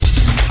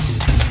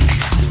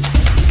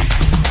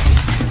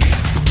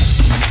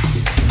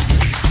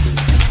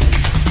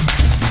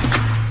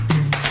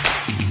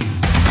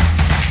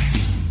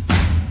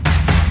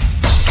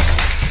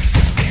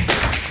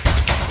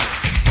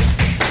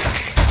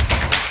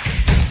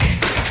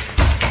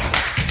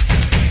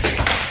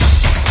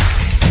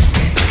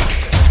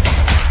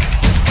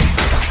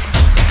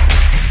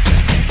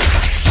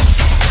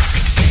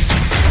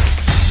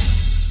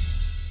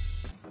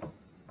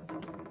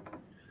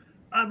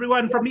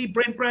everyone. From me,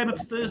 Brent Graham,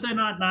 it's Thursday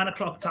night, 9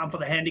 o'clock, time for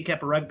the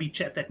Handicapper Rugby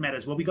Chat That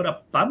Matters. Well, we got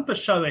a bumper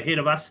show ahead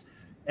of us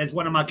as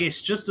one of my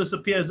guests just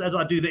disappears as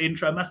I do the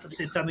intro. I must have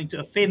said something to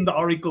offend the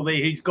Oracle there.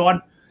 He's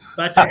gone.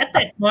 But at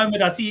that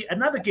moment, I see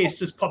another guest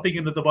just popping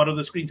in at the bottom of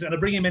the screen. So I'm going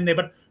to bring him in there.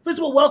 But first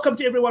of all, welcome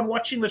to everyone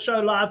watching the show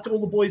live, to all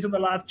the boys in the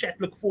live chat.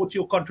 Look forward to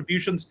your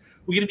contributions.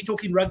 We're going to be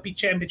talking Rugby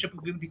Championship. We're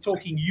going to be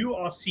talking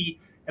URC.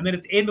 And then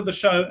at the end of the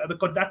show, the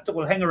conductor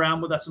will hang around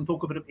with us and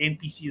talk a bit of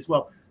NPC as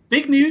well.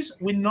 Big news,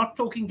 we're not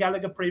talking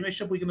Gallagher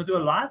Premiership. We're going to do a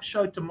live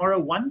show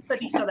tomorrow,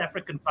 1:30 South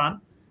African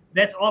time.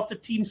 That's after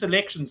team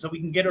selection, so we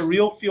can get a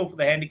real feel for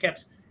the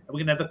handicaps. And we're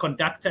going to have the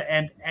conductor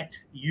and at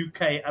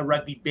UK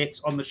Rugby Bets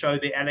on the show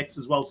there, Alex,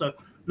 as well. So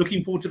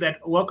looking forward to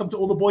that. Welcome to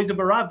all the boys who have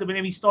arrived.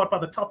 Let me start by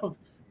the top of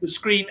the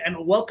screen. And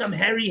welcome,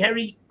 Harry.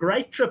 Harry,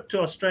 great trip to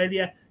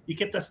Australia. You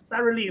kept us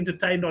thoroughly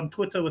entertained on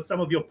Twitter with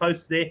some of your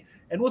posts there.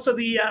 And also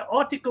the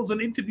articles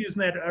and interviews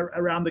and that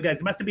around the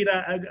games. It must have been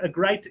a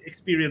great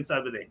experience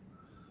over there.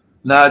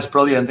 No, it's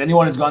brilliant.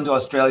 Anyone who's gone to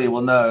Australia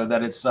will know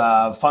that it's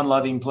a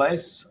fun-loving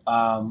place.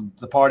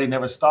 The party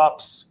never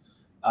stops.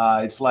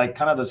 It's like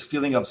kind of this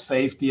feeling of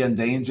safety and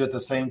danger at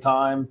the same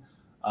time.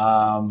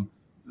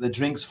 The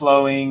drinks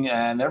flowing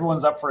and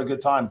everyone's up for a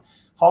good time.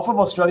 Half of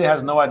Australia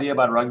has no idea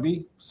about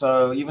rugby.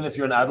 So even if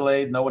you're in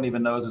Adelaide, no one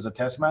even knows it's a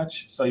test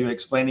match. So you're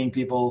explaining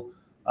people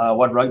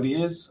what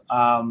rugby is.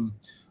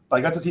 But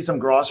I got to see some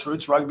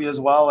grassroots rugby as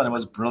well, and it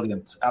was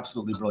brilliant.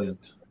 Absolutely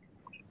brilliant.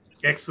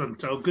 Excellent.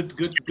 So good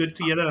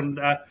to hear. And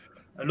I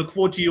look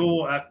forward to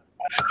your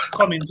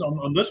comments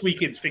on this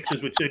weekend's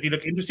fixtures, which certainly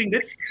look interesting.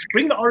 Let's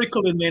bring the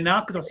Oracle in there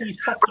now, because I see he's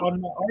popped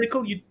on.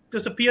 Oracle, you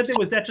disappeared there.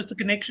 Was that just a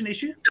connection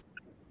issue?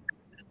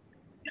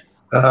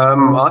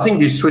 I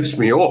think you switched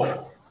me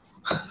off.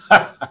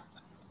 I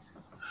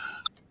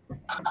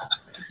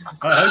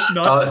hope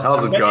not.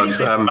 How's it, guys?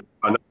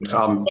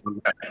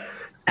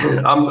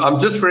 I'm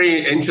just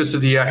very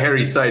interested to hear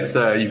Harry say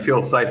you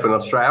feel safe in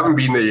Australia. I haven't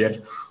been there yet.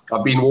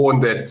 I've been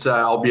warned that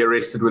I'll be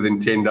arrested within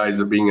 10 days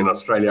of being in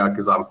Australia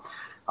because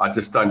I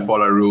just don't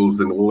follow rules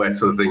and all that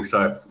sort of thing.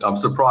 So I'm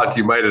surprised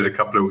you made it a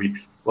couple of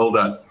weeks. Well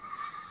done.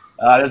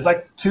 There's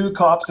like 2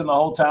 cops in the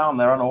whole town.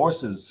 They're on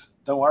horses.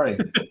 Don't worry.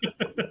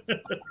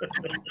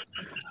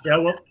 Yeah,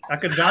 well, I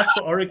can vouch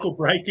for Oracle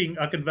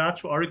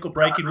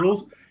breaking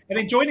rules. And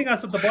then joining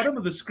us at the bottom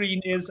of the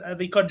screen is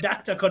the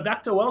conductor.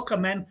 Conductor,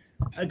 welcome, man.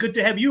 Good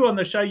to have you on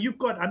the show.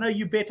 I know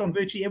you bet on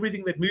virtually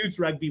everything that moves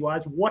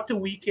rugby-wise. What a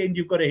weekend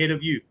you've got ahead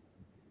of you.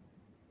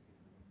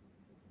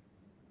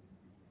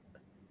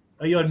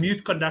 Are you on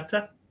mute,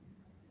 conductor?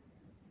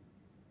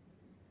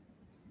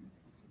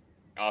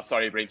 Oh,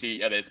 sorry, Brenty.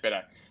 Yeah, that's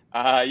better.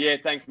 Yeah,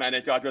 thanks, man.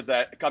 It was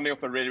coming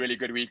off a really, really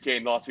good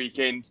weekend last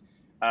weekend.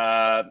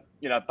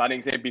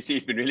 Bunnings NPC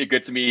has been really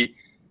good to me.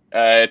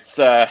 It's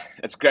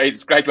great.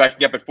 It's great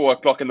waking up at 4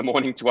 o'clock in the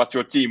morning to watch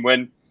your team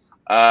win.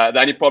 The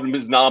only problem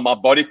is now my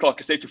body clock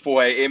is set to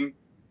 4 a.m.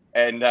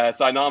 And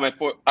so now I'm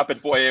up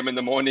at 4 a.m. in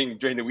the morning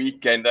during the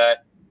week. And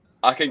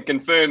I can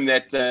confirm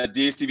that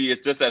DSTV is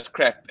just as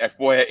crap at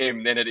 4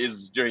 a.m. than it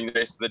is during the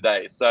rest of the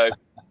day. So,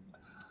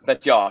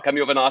 but yeah,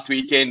 coming off a nice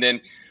weekend.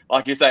 And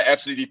like you say,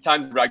 absolutely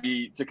tons of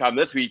rugby to come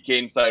this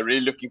weekend. So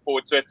really looking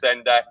forward to it.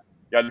 And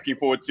looking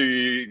forward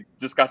to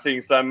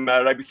discussing some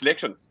rugby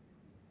selections.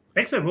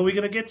 Excellent. Well, we're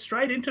going to get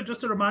straight into it.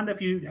 Just a reminder,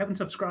 if you haven't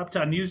subscribed to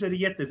our newsletter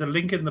yet, there's a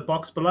link in the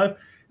box below.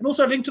 And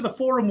also a link to the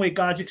forum where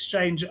guys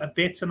exchange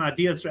bets and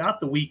ideas throughout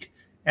the week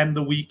and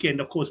the weekend,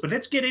 of course. But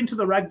let's get into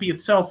the rugby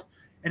itself.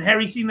 And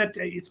Harry, seeing that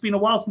it's been a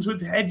while since we've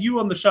had you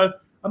on the show,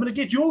 I'm going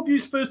to get your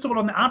views, first of all,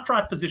 on the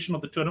outright position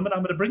of the tournament.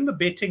 I'm going to bring the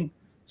betting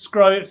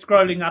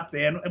scrolling up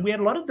there. And we had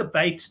a lot of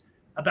debate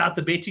about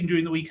the betting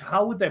during the week.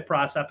 How would they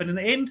price up? And in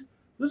the end,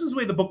 this is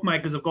where the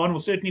bookmakers have gone, or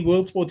certainly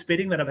World Sports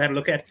Betting that I've had a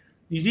look at.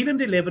 New Zealand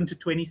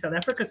 11-20, South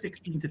Africa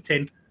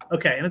 16-10.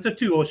 Okay, and it's a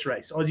 2-horse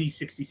race. Aussie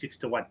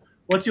 66-1.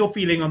 What's your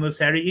feeling on this,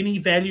 Harry? Any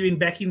value in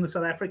backing the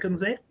South Africans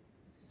there?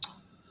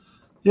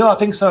 Yeah, I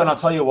think so, and I'll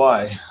tell you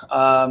why.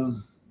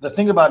 The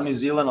thing about New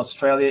Zealand,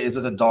 Australia is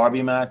it's a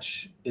derby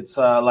match. It's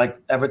like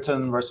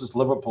Everton versus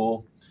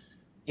Liverpool,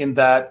 in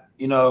that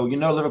you know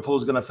Liverpool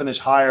is going to finish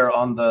higher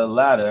on the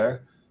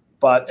ladder,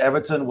 but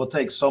Everton will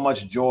take so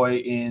much joy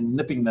in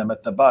nipping them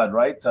at the bud,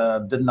 right?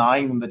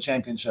 Denying them the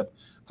championship.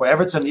 For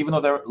Everton, even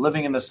though they're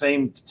living in the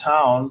same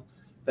town,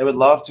 they would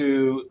love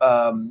to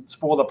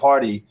spoil the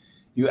party.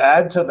 You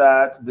add to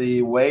that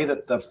the way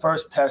that the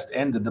first test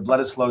ended, the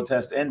Bledisloe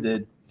test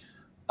ended,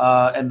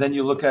 and then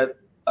you look at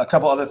a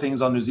couple other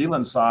things on New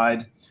Zealand's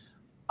side.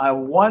 I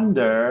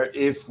wonder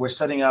if we're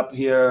setting up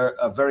here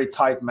a very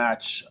tight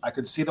match. I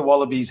could see the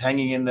Wallabies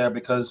hanging in there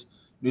because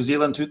New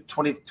Zealand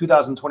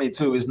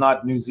 2022 is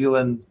not New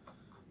Zealand,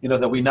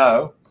 that we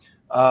know.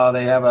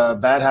 They have a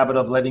bad habit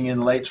of letting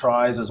in late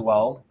tries as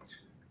well.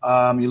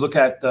 You look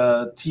at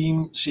the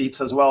team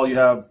sheets as well. You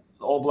have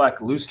the All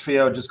Black loose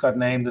trio just got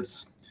named.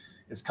 It's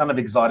kind of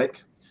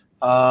exotic.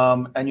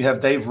 And you have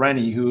Dave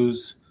Rennie,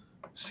 who's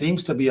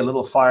seems to be a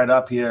little fired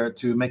up here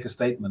to make a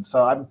statement.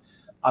 So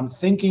I'm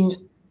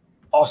thinking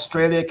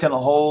Australia can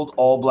hold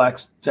All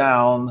Blacks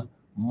down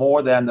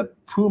more than the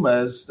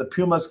Pumas. The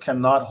Pumas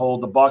cannot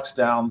hold the Boks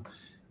down.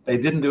 They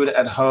didn't do it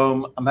at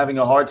home. I'm having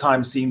a hard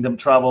time seeing them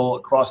travel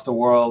across the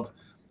world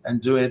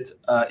and do it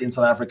in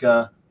South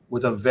Africa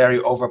with a very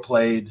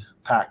overplayed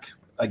pack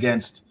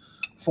against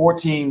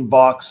 14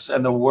 Boks,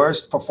 and the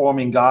worst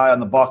performing guy on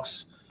the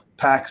Boks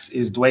packs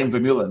is Dwayne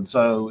Vermeulen.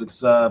 So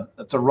it's a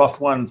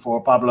rough one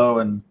for Pablo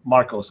and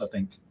Marcos, I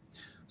think.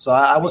 So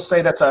I would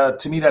say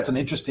to me that's an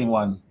interesting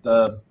one,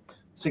 the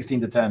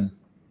 16-10.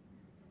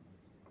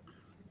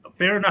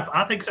 Fair enough.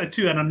 I think so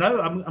too. And I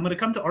know I'm going to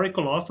come to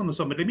Oracle last on this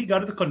one, but let me go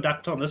to the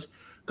conductor on this.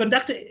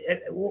 Conductor,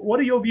 what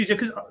are your views here?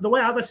 Because the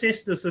way I've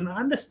assessed this, and I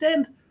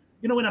understand,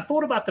 when I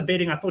thought about the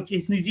betting, I thought,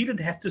 yes, New Zealand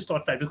have to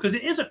start favourite because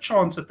there is a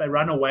chance that they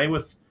run away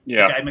with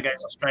the game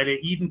against Australia,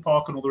 Eden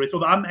Park and all the rest.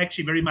 Although I'm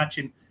actually very much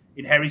in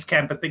Harry's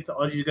camp and think the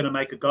Aussies are going to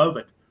make a go of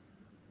it.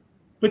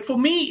 But for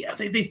me,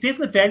 there's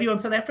definite value on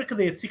South Africa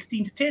there at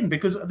 16-10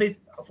 because there's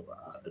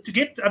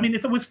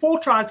if it was 4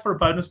 tries for a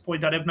bonus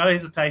point, I'd have no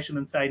hesitation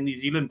in saying New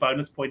Zealand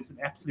bonus points an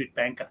absolute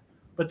banker.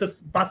 But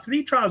by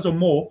 3 tries or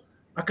more,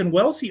 I can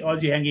well see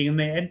Aussie hanging in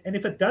there. And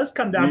if it does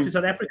come down to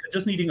South Africa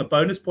just needing a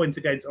bonus points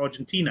against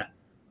Argentina,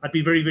 I'd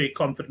be very, very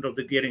confident of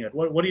them getting it.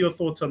 What are your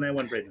thoughts on that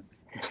one, Brendan?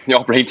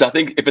 Yeah, Brent, I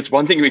think if it's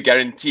one thing we're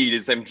guaranteed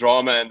is some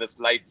drama in this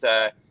late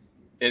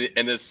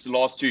in this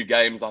last 2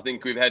 games. I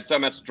think we've had so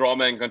much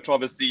drama and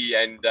controversy,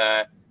 and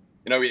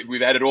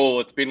we've had it all.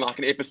 It's been like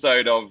an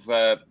episode of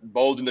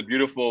Bold and the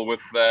Beautiful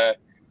with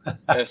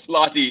a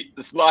slightly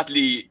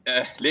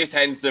less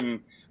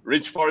handsome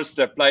Ridge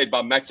Forrester played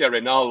by Mattia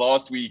Renal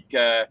last week,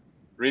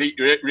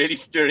 really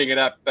stirring it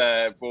up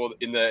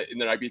in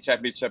the rugby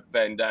championship.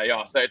 And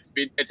so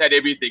it's had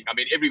everything. I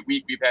mean, every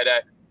week we've had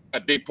a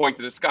big point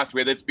to discuss,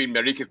 whether it's been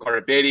Marika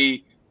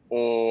Corabelli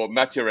or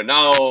Mattia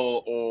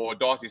Renal or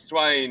Darcy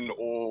Swain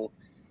or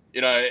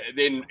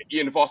then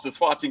Ian Foster's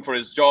fighting for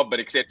his job, but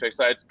etc.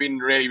 So it's been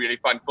really, really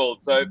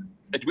fun-filled. So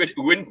it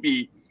wouldn't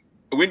be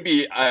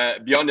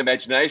beyond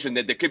imagination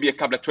that there could be a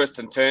couple of twists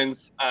and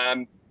turns.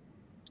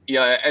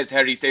 As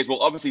Harry says,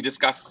 we'll obviously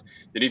discuss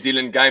the New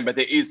Zealand game, but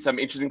there is some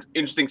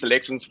interesting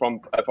selections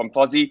from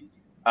Fozzie.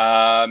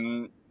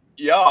 And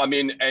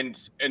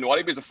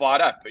Wallabies are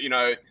fired up.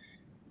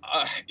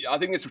 I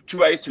think there's 2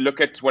 ways to look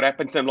at what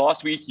happened to them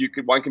last week.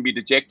 One can be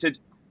dejected.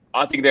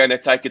 I think they're going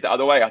to take it the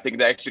other way. I think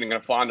they're actually going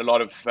to find a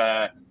lot of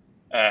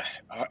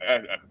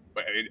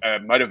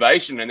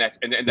motivation in that,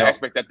 in the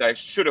aspect that they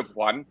should have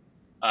won,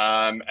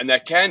 and they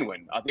can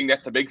win. I think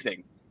that's a big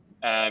thing.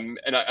 And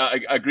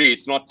I agree.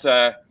 It's not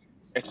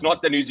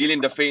the New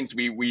Zealand defence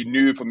we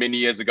knew from many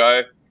years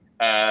ago.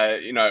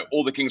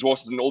 All the King's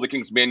horses and all the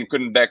King's men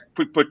couldn't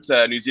put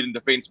New Zealand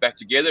defence back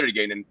together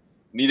again, and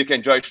neither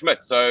can Joe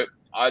Schmidt. So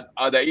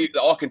they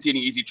are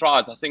conceding easy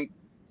tries. I think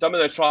some of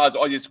those tries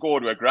Aussie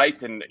scored were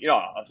great, and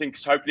I think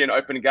it's hopefully an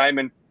open game.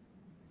 And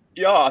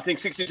I think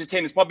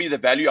 16-10 is probably the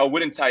value. I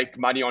wouldn't take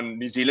money on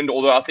New Zealand,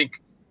 although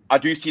I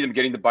do see them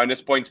getting the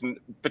bonus points and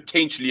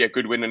potentially a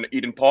good win in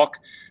Eden Park.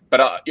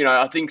 But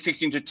I think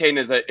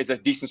 16-10 is a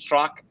decent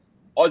strike.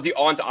 Aussie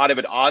aren't out of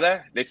it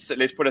either.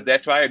 Let's put it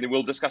that way, and then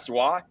we'll discuss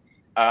why.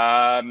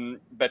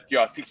 But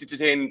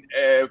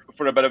 16-10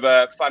 for a bit of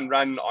a fun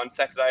run on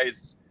Saturday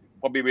is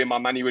probably where my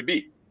money would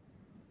be.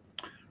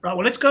 Right,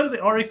 well, let's go to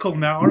the Oracle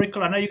now.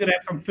 Oracle, I know you're going to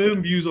have some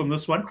firm views on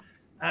this one.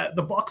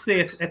 The Boks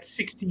there at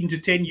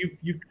 16-10,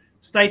 you've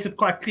stated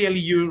quite clearly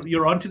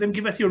you're onto them.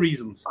 Give us your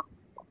reasons.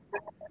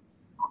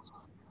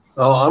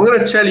 Well, I'm going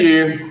to tell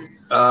you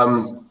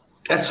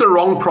that's the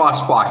wrong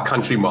price by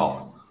country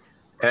mile.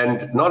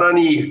 And not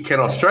only can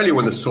Australia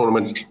win this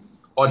tournament,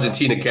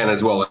 Argentina can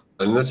as well.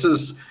 And this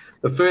is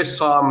the first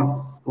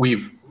time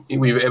we've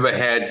ever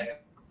had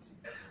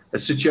a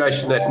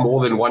situation that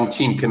more than one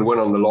team can win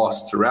on the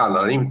last round.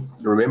 I don't even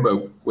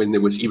remember when there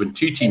was even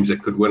 2 teams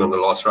that could win on the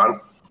last round.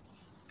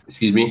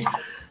 Excuse me.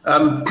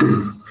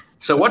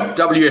 So what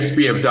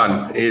WSB have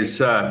done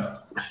is,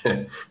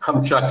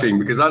 I'm chuckling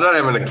because I don't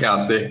have an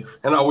account there,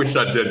 and I wish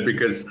I did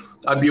because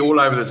I'd be all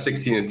over the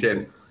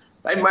 16-10.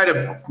 They've made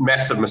a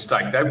massive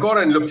mistake. They've gone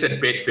and looked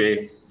at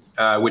Betfair,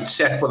 which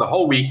sat for the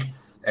whole week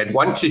at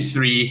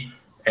 1-3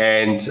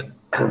 and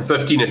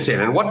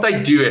 15-10. And what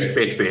they do at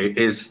Betfair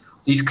is,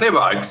 these clever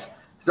oaks,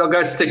 so they'll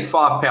go stick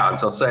 £5.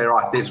 I'll say,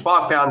 right, there's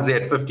 £5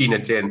 there at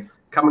 15-10.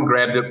 Come and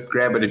grab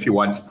it if you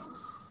want.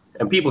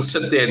 And people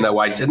sit there and they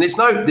wait. And there's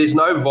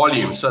no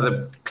volume. So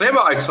the clever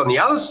oaks on the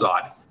other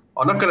side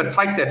are not going to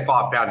take that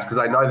 £5 because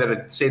they know that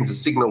it sends a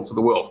signal to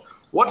the world.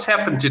 What's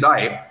happened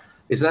today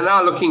is they're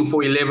now looking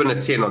for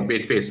 11-10 on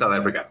Betfair South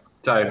Africa.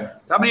 So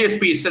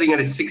WSB is sitting at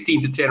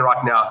 16-10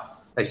 right now.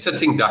 They're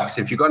sitting ducks.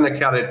 If you've got an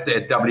account at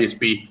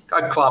WSB,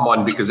 go climb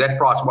on because that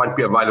price won't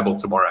be available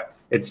tomorrow.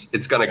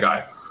 It's going to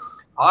go.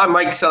 I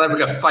make South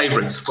Africa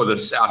favourites for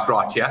this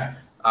outright here.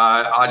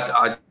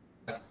 I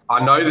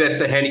know that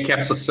the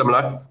handicaps are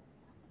similar,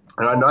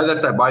 and I know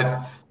that they both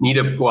need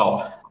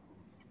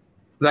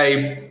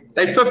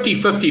they're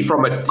 50-50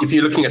 from it if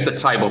you're looking at the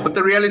table. But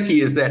the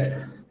reality is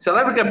that South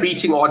Africa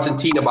beating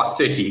Argentina by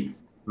 30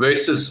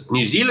 versus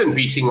New Zealand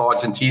beating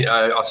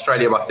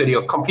Australia by 30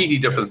 are completely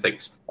different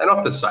things. They're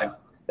not the same.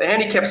 the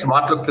handicaps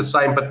might look the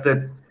same, but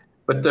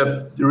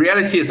the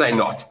reality is they're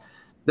not.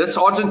 This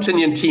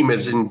Argentinian team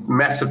is in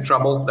massive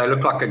trouble. They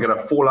look like they're going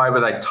to fall over.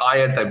 They're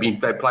tired. They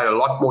played a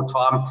lot more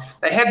time.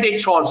 They had their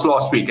chance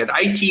last week at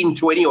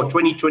 18-20 or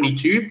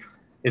 20-22.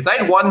 If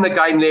they'd won the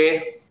game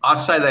there, I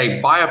say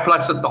they buy a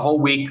plus at the whole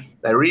week.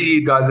 They're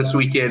ready to go this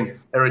weekend.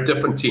 They're a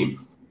different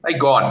team. They're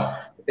gone.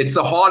 It's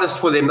the hardest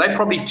for them. They're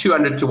probably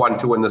 200-1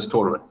 to win this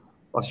tournament.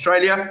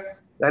 Australia,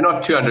 they're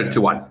not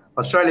 200-1.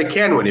 Australia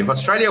can win. If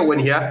Australia win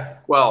here,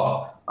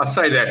 well, I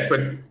say that,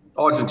 but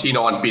Argentina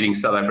aren't beating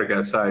South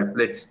Africa, so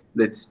let's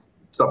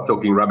stop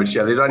talking rubbish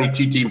here. There's only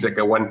 2 teams that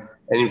can win,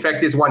 and in fact,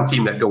 there's 1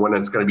 team that can win,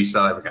 and it's going to be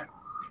South Africa.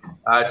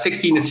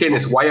 16-10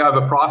 is way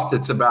overpriced.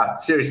 It's about,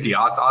 seriously,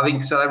 I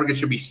think South Africa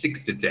should be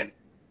 6-10.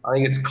 I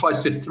think it's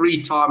close to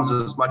 3 times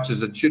as much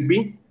as it should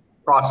be.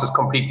 Price is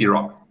completely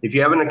wrong. If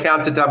you have an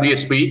account at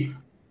WSB,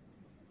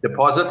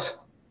 deposit,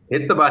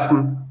 hit the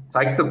button,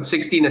 take the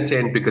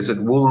 16-10 because it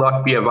will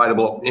not be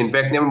available. In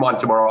fact, never mind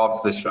tomorrow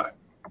after this show.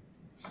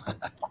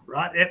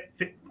 Right,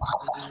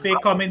 fair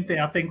comment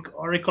there, I think,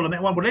 Oracle, on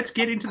that one. But let's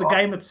get into the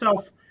game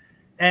itself.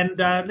 And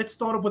let's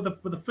start off with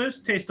the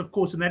first test, of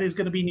course, and that is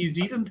going to be New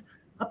Zealand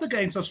up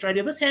against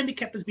Australia. This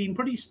handicap has been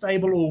pretty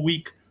stable all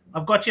week.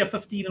 I've got you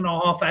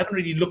 15.5. I haven't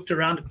really looked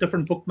around at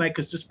different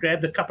bookmakers, just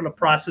grabbed a couple of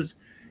prices.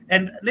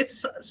 And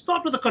let's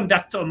start with the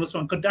conductor on this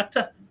one.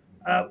 Conductor,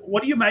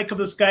 what do you make of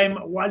this game?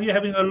 While you're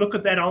having a look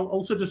at that, I'll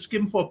also just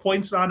skim for a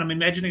points line. I'm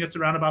imagining it's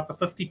around about the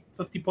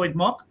 50-point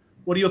mark.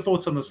 What are your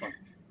thoughts on this one?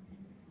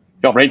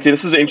 Yeah, Brenty,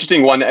 this is an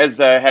interesting one. As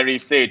Harry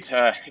said,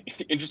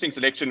 interesting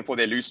selection for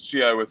their loose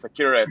trio with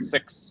Akira at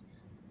 6,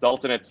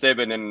 Dalton at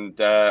 7, and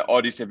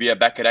Ardie Savea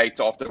back at 8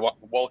 after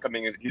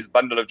welcoming his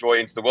bundle of joy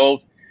into the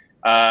world.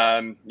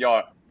 The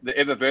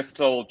ever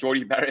versatile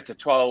Jordie Barrett at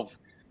 12.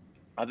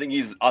 I think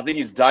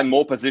he's done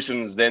more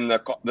positions than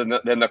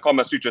the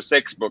Kama Sutra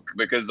sex book,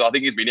 because I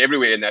think he's been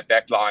everywhere in that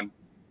back line.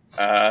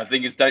 I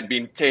think he's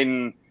been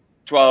 10,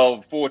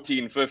 12,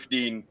 14,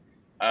 15.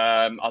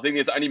 I think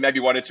there's only maybe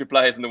 1 or 2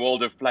 players in the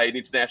world who've played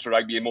international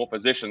rugby in more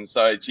positions.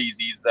 So, geez,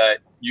 he's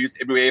used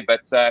everywhere.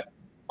 But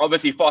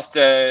obviously,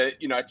 Foster,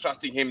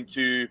 trusting him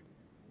to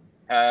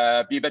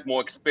be a bit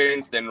more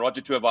experienced than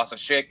Roger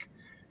Tuivasa-Sheck.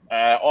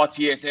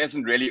 RTS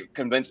hasn't really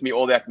convinced me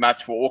all that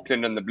much for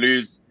Auckland and the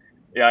Blues.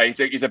 Yeah,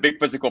 he's a big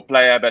physical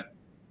player, but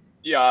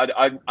yeah,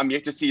 I'm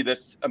yet to see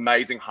this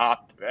amazing hype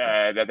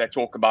that they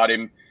talk about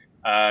him.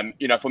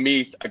 For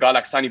me, a guy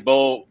like Sonny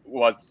Bill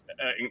was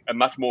a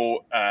much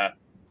more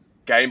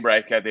game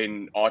breaker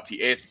than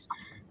RTS,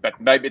 but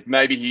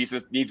maybe he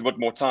just needs a bit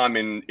more time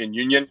in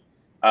Union.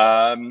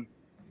 So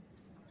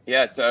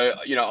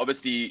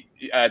obviously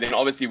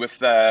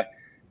with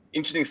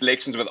interesting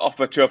selections with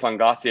Ofa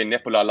Tuafangasi and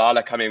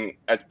Nepolalala coming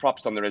as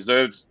props on the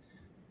reserves.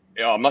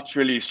 I'm not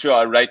really sure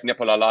I rate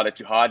Nepolalala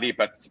too highly,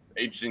 but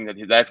interesting that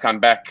they've come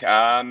back.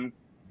 And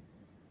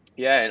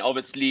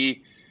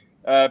obviously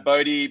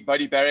Bodie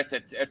Barrett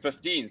at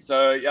 15.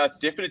 So yeah, it's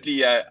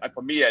definitely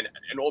for me an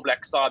All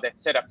Black side that's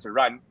set up to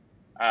run.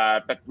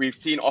 But we've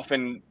seen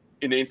often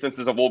in the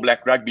instances of All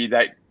Black rugby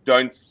they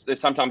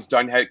sometimes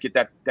don't get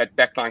that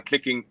backline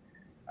clicking.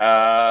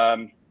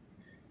 And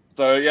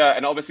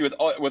obviously with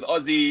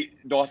Aussie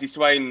Darcy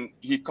Swain,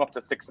 he copped a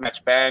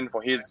 6-match ban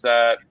for his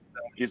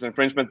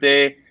infringement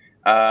there.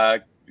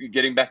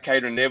 Getting back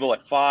Caden Neville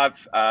at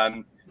 5.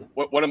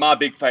 One of my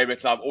big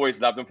favourites, I've always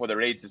loved him for the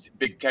Reds, is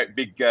big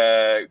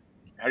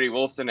Harry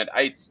Wilson at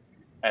 8,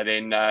 and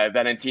then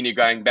Valentini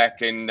going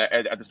back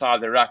at the side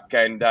of the ruck.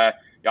 And I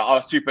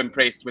was super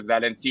impressed with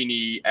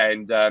Valentini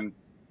and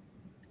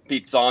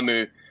Pete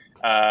Samu.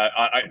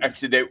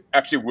 Their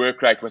actual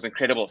work rate was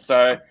incredible.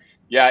 So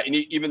yeah,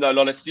 even though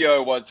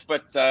Lolesio was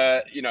fit,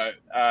 sorry,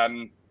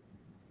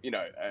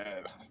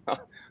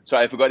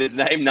 I forgot his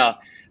name now.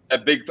 A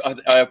big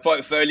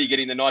Foley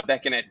getting the nod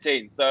back in at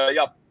 10. So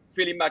yeah,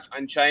 fairly much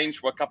unchanged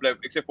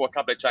except for a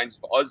couple of changes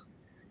for Oz.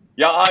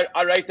 Yeah,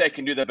 I rate they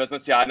can do the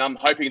business here, and I'm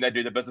hoping they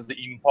do the business at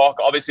Eden Park.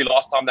 Obviously,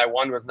 last time they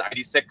won was in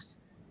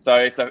 '86, so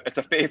it's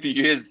a fair few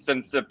years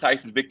since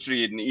Tace's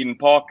victory in Eden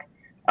Park.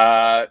 We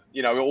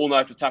all know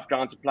it's a tough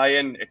ground to play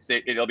in.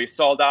 It'll be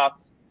sold out.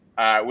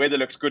 Weather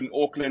looks good in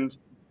Auckland.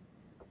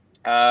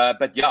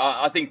 But yeah,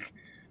 I think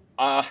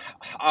I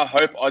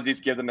hope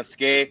Aussies give them a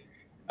scare.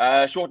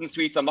 Short and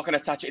sweet, so I'm not going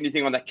to touch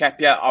anything on the cap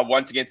here. I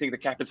once again think the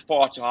cap is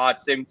far too high at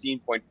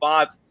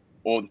 17.5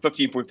 or the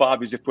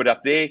 15.5 as you've put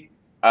up there.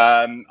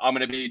 I'm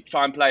going to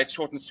try and play it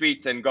short and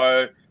sweet and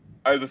go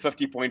over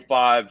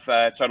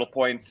 50.5 total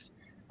points.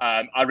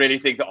 I really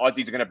think the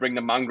Aussies are going to bring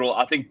the mongrel.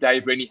 I think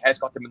Dave Rennie has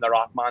got them in the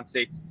right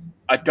mindset.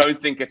 I don't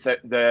think it's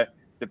the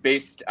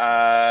best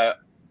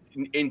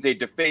NZ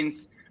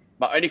defense.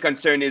 My only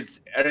concern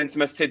is Aaron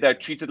Smith said they're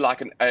treated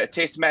like a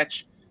test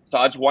match. So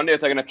I just wonder if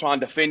they're going to try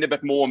and defend a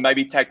bit more and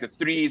maybe take the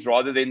threes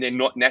rather than their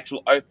not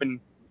natural open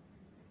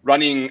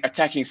running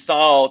attacking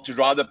style to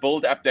rather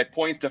build up that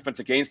points difference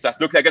against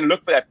us. Look, they're going to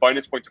look for that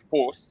bonus point, of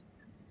course,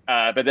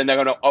 but then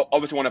they're going to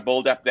obviously want to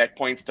build up that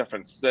points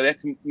difference. So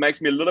that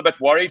makes me a little bit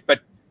worried. But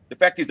the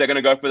fact is they're going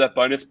to go for that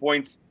bonus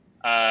points.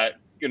 Going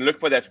to look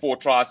for that 4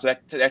 tries. So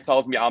that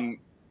tells me I'm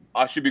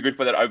I should be good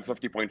for that over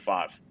 50.5.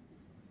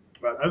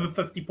 Right, over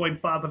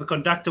 50.5 for the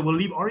conductor. We'll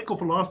leave Oracle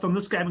for last on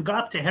this game and go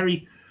up to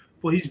Harry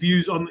for his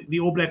views on the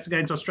All Blacks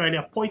against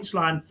Australia. Points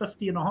line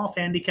 50.5,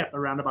 handicap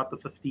around about the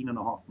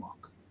 15.5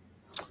 mark.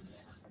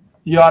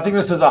 Yeah, I think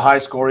this is a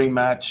high-scoring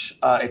match.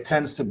 It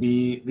tends to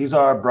be. These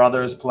are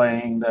brothers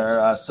playing.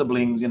 They're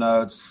siblings.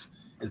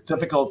 It's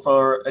difficult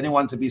for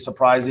anyone to be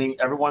surprising.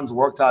 Everyone's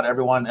worked out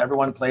everyone.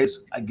 Everyone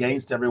plays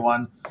against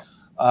everyone.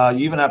 You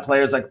even have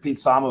players like Pete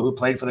Samu who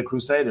played for the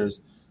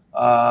Crusaders.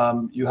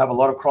 You have a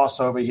lot of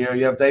crossover here.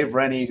 You have Dave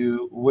Rennie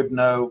who would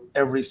know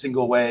every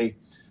single way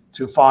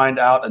to find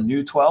out a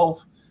new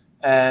 12.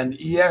 And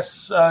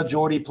yes,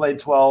 Geordie played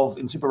 12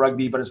 in Super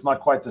Rugby, but it's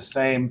not quite the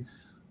same.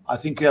 I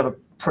think you have a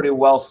pretty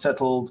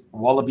well-settled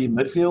Wallaby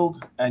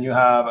midfield, and you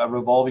have a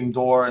revolving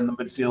door in the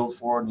midfield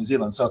for New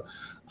Zealand. So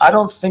I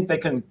don't think they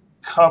can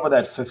cover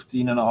that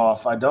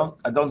 15.5.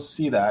 I don't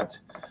see that.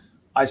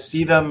 I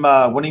see them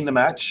winning the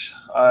match.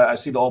 I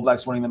see the All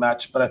Blacks winning the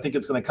match, but I think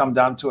it's going to come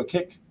down to a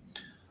kick.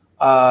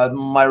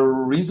 My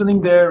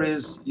reasoning there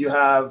is you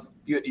have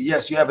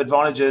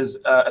advantages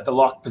at the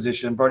lock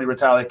position, Brodie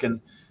Retallick and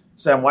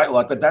Sam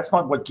Whitelock, but that's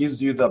not what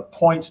gives you the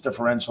points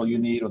differential you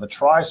need or the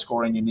try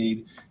scoring you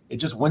need. It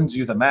just wins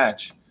you the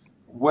match.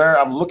 Where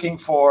I'm looking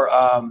for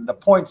the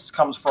points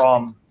comes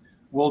from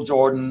Will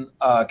Jordan,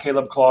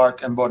 Caleb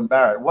Clark, and Beauden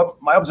Barrett.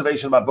 What my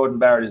observation about Beauden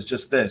Barrett is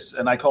just this,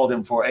 and I called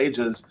him for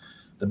ages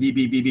the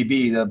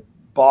BBBBB, the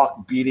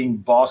Bach-beating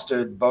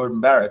bastard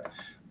Beauden Barrett.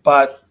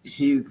 But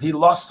he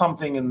lost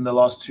something in the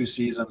last 2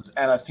 seasons,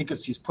 and I think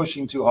he's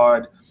pushing too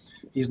hard.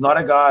 He's not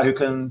a guy who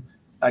can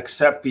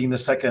accept being the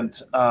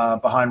second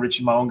behind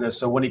Richie Mo'unga.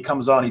 So when he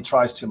comes on, he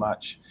tries too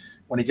much.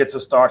 When he gets a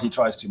start, he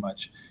tries too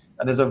much.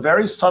 And there's a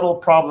very subtle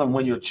problem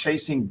when you're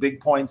chasing big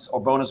points or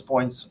bonus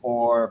points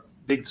or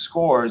big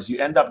scores. You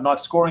end up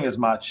not scoring as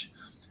much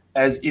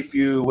as if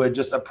you would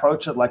just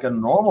approach it like a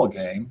normal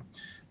game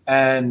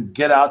and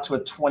get out to a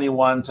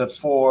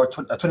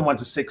 21-4, a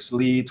 21-6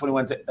 lead,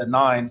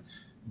 21-9.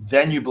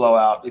 Then you blow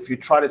out. If you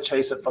try to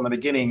chase it from the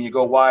beginning, you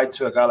go wide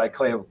to a guy like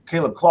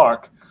Caleb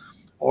Clark,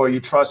 or you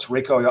trust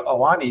Rieko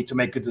Ioane to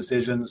make good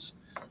decisions,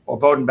 or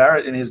Beauden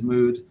Barrett in his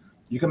mood.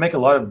 You can make a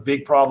lot of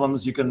big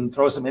problems. You can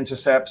throw some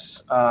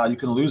intercepts. You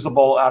can lose the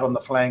ball out on the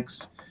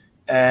flanks.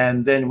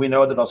 And then we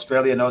know that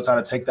Australia knows how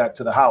to take that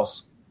to the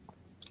house.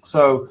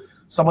 So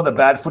some of the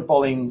bad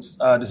footballing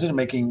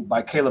decision-making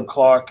by Caleb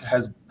Clark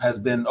has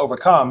been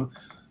overcome,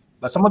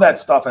 but some of that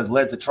stuff has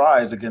led to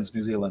tries against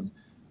New Zealand.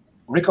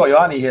 Rieko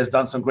Ioane has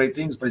done some great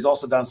things, but he's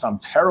also done some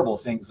terrible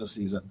things this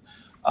season.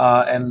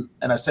 And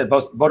I said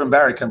Beauden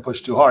Barrett can push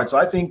too hard. So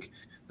I think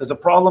there's a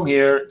problem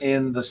here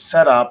in the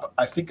setup.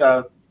 I think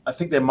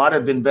they might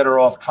have been better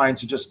off trying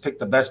to just pick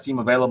the best team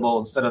available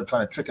instead of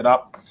trying to trick it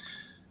up.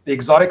 The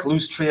exotic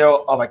loose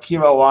trio of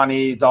Akira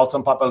Ioane,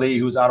 Dalton Papali'i,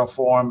 who's out of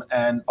form,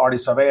 and Ardie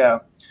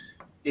Savea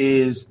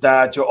is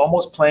that you're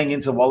almost playing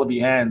into Wallaby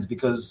hands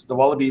because the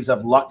Wallabies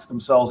have lucked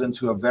themselves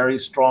into a very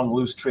strong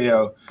loose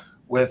trio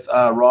with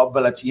Rob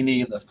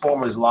Bellatini in the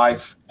form of his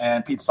life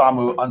and Pete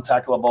Samu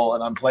untackleable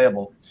and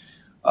unplayable.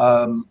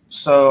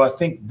 So I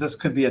think this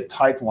could be a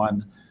tight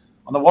one.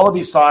 On the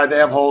Wallaby side, they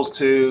have holes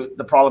too.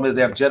 The problem is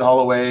they have Jed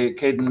Holloway,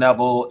 Caden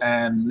Neville,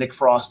 and Nick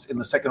Frost in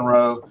the second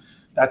row.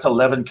 That's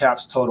 11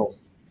 caps total.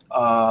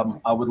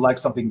 I would like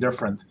something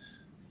different.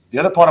 The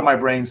other part of my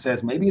brain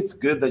says maybe it's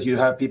good that you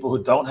have people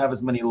who don't have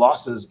as many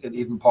losses in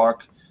Eden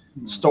Park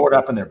stored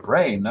up in their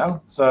brain,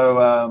 no?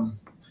 So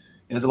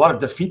there's a lot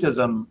of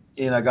defeatism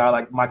in a guy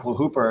like Michael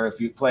Hooper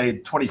if you've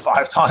played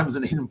 25 times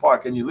in Eden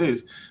Park and you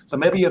lose. So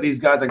maybe you have these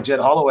guys like Jed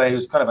Holloway,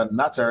 who's kind of a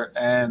nutter,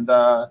 and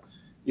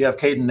you have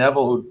Caden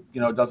Neville,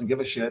 who doesn't give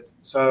a shit.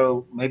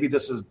 So maybe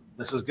this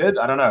is good.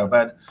 I don't know,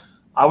 but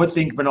I would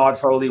think Bernard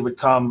Foley would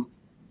come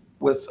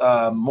with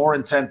more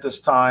intent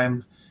this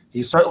time.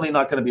 He's certainly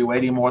not going to be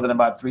waiting more than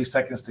about 3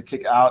 seconds to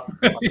kick out.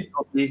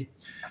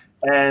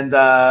 And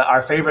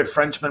our favorite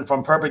Frenchman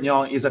from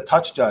Perpignan is a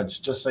touch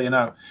judge, just so you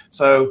know.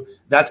 So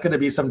that's going to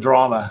be some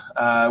drama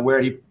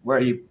where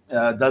he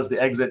does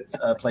the exit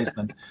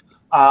placement.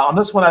 On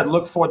this one, I'd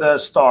look for the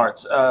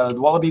start. The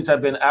Wallabies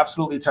have been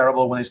absolutely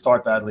terrible when they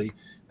start badly.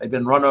 They've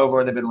been run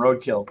over. They've been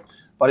roadkill.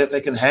 But if they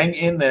can hang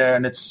in there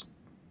and it's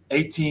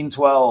 18-12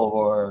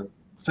 or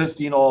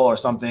 15-all or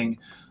something,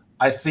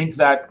 I think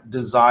that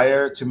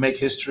desire to make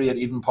history at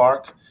Eden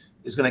Park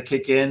is going to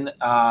kick in,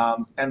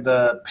 and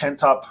the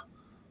pent-up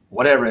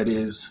whatever it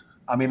is,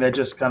 I mean, they're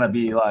just going to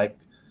be like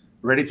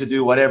ready to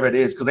do whatever it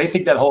is because they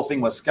think that whole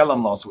thing was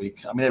skellum last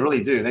week. I mean, they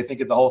really do. They think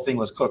that the whole thing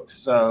was cooked.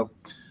 So,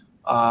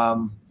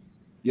 I'm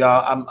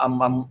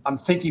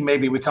thinking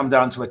maybe we come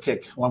down to a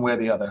kick one way or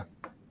the other.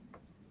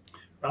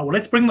 Well,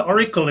 let's bring the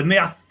Oracle in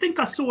there. I think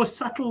I saw a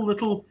subtle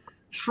little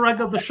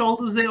shrug of the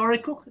shoulders there,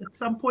 Oracle, at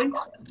some point.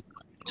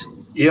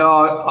 Yeah,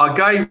 I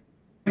gave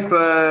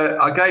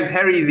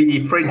Harry the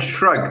French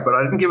shrug, but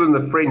I didn't give him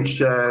the French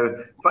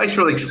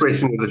facial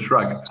expression of the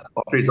shrug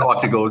after his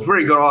article. It was a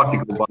very good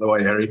article, by the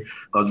way, Harry.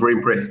 I was very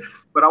impressed.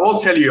 But I will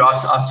tell you, I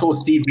saw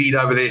Steve Reed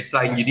over there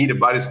saying you need a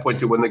bonus point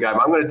to win the game.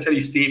 I'm going to tell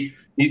you,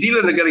 Steve, New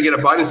Zealand are going to get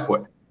a bonus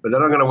point. but they're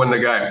not going to win the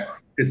game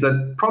because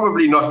they're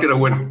probably not going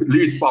to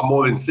lose by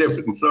more than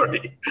 7.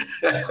 Sorry.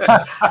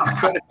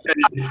 I've got to tell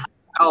you,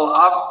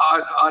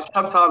 I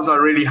sometimes I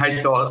really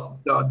hate the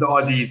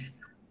Aussies.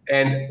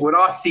 And when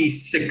I see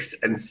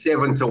 6 and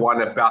 7 to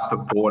 1 about the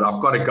board,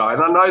 I've got to go.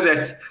 And I know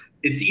that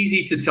it's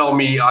easy to tell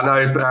me. I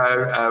know,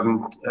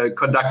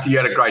 Conductor, you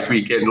had a great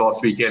weekend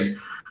last weekend.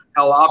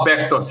 Hell, I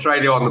backed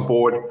Australia on the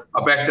board.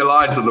 I backed the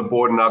Lions on the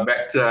board, and I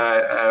backed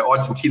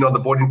Argentina on the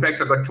board. In fact,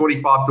 I got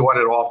 25 to 1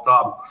 at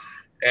halftime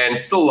and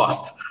still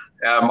lost.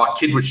 My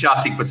kid was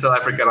shouting for South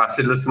Africa, and I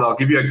said, listen, I'll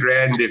give you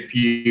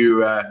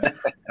 $1,000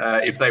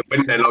 if they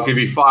win, and I'll give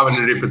you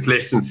 500 if it's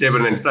less than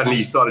 7. And suddenly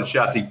he started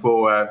shouting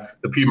for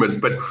the Pumas.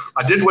 But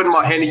I did win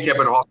my handicap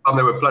at halftime.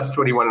 They were plus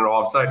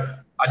 21.5. So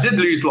I did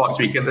lose last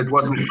weekend. It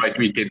wasn't a great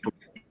weekend for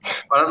me.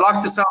 But I'd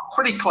like to say I'm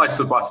pretty close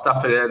with my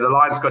stuff. The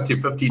Lions got to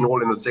 15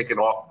 all in the second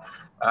half.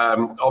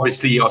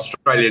 Obviously,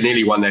 Australia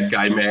nearly won that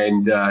game.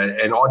 And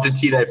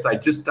Argentina, if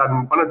they'd just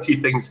done one or two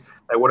things,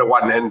 they would have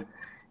won. And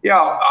yeah,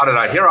 I don't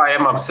know. Here I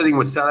am. I'm sitting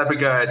with South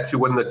Africa to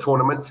win the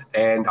tournament,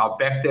 and I've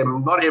backed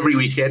them not every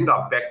weekend.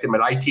 I've backed them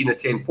at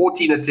 18-10,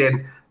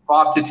 14-10,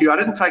 5-2. I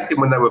didn't take them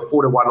when they were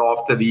 4-1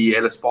 after the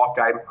Ellis Park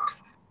game.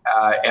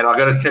 And I've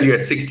got to tell you, at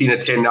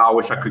 16-10 now, I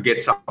wish I could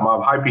get some.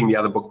 I'm hoping the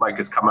other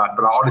bookmakers come out,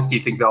 but I honestly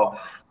think South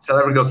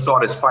Africa will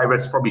start as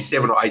favourites, probably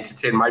 7 or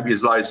 8-10, maybe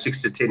as low as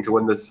 6-10 to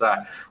win this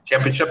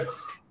championship.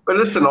 But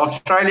listen,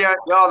 Australia,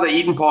 the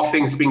Eden Park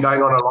thing's been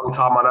going on a long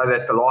time. I know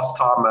that the last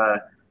time.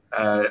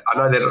 I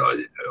know that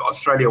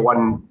Australia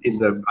won in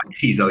the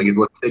 80s, I think it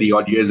was 30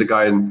 odd years ago,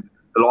 and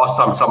the last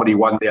time somebody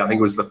won there, I think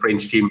it was the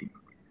French team.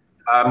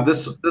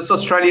 This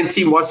Australian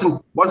team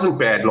wasn't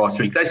bad last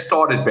week. They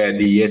started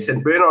badly, yes,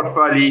 and Bernard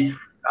Foley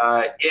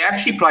he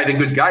actually played a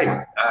good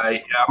game.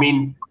 I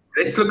mean,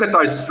 let's look at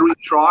those 3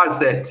 tries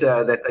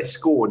that they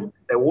scored.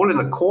 They were all in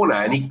the corner,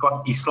 and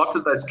he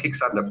slotted those kicks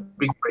under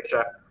big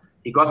pressure.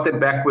 He got them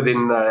back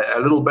within a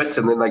little bit,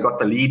 and then they got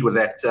the lead with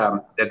that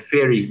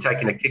Ferry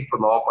taking a kick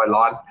from the halfway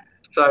line.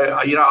 So,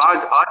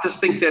 I just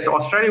think that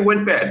Australia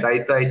went bad.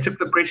 They took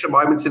the pressure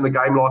moments in the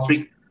game last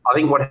week. I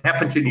think what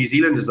happened to New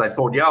Zealand is they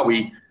thought,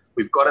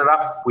 we've got it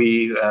up.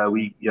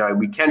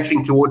 We're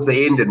cantering towards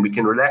the end, and we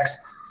can relax.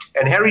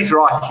 And Harry's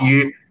right.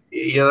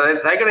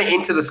 They're going to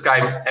enter this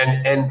game,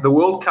 and the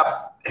World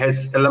Cup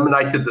has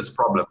eliminated this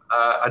problem.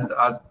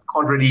 I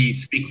can't really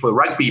speak for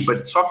rugby,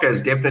 but soccer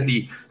has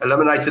definitely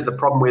eliminated the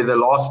problem where the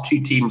last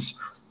 2 teams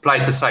play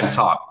at the same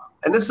time.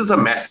 And this is a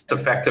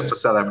massive factor for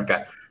South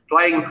Africa.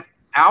 Playing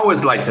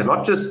hours later,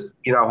 not just,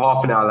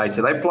 half an hour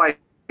later. They play,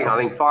 I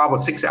think, 5 or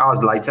 6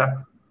 hours later.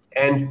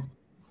 And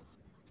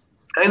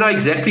they know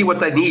exactly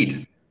what they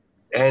need.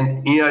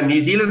 And,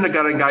 New Zealand are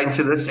going to go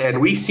into this, and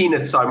we've seen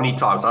it so many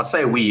times. I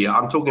say we,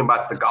 I'm talking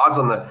about the guys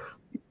on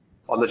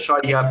the show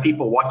here,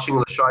 people watching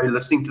the show,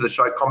 listening to the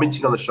show,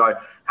 commenting on the show.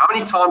 How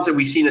many times have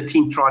we seen a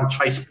team try and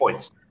chase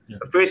points? Yeah.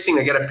 The first thing,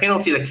 they get a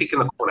penalty, they kick in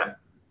the corner.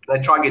 They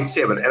try and get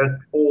 7, and it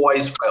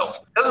always fails.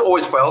 It doesn't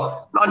always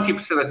fail.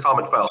 90% of the time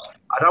it fails.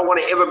 I don't want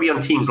to ever be on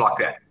teams like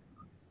that.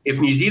 If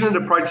New Zealand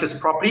approach this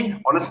properly,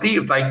 honestly,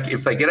 if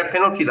they get a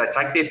penalty, they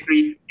take their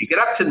 3, you get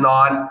up to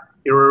 9,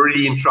 you're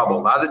already in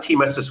trouble. The other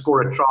team has to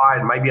score a try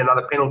and maybe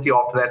another penalty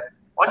after that.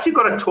 Once you've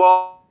got a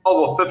 12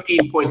 or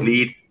 15-point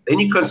lead, then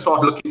you can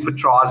start looking for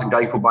tries and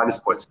going for bonus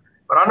points.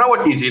 But I know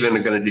what New Zealand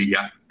are going to do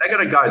here. They're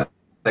going to go.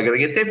 They're going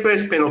to get their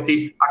first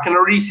penalty. I can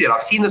already see it.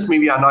 I've seen this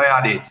movie. I know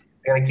how it is.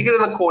 They're going to kick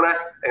it in the corner.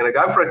 They're going to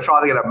go for a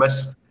try. They're going to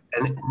miss.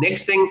 And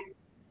next thing,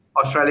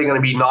 Australia are going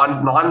to be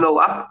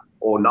 9-0 up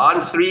or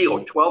 9-3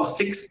 or 12-6.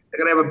 They're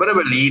going to have a bit of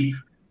a lead.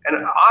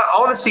 And I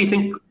honestly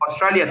think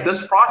Australia at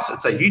this price,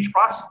 it's a huge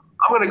price.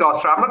 I'm going to go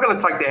Australia. I'm not going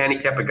to take the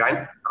handicap again.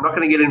 I'm not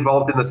going to get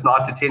involved in this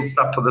 9-10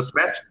 stuff for this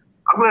match.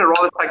 I'm going to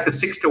rather take the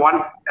 6-1,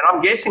 and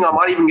I'm guessing I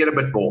might even get a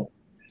bit more,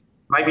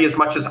 maybe as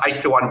much as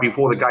 8-1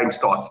 before the game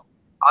starts.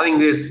 I think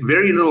there's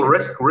very little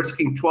risk,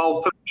 risking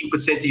 12,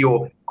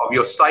 15% of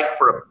your stake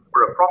for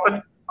a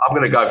profit. I'm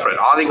going to go for it.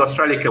 I think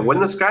Australia can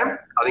win this game.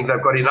 I think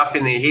they've got enough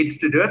in their heads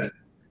to do it.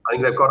 I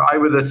think they've got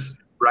over this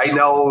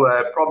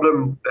Raynell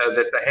problem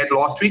that they had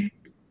last week.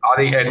 I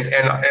think,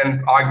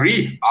 and I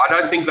agree. I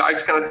don't think the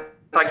Oaks going to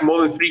take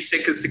more than 3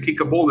 seconds to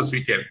kick a ball this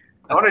weekend.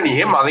 Not only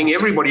him, I think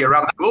everybody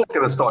around the world is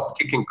going to start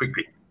kicking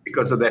quickly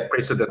because of that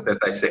precedent that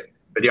they set.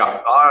 But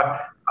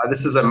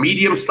this is a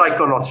medium stake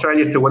on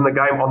Australia to win the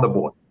game on the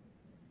board.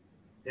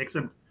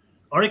 Excellent.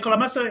 Oracle, I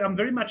must say I'm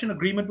very much in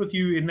agreement with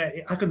you in that.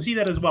 I can see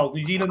that as well.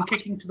 New Zealand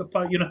kicking to the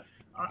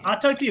I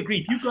totally agree.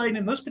 If you go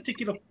in this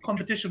particular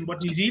competition,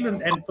 what New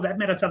Zealand and for that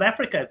matter South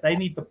Africa, if they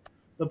need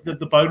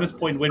the bonus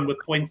point win with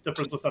points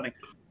difference or something,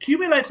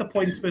 accumulate the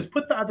points first,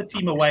 put the other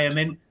team away, and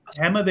then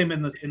hammer them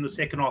in the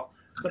second half.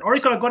 But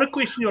Oracle, I've got to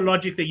question your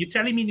logic there. You're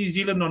telling me New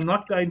Zealand are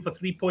not going for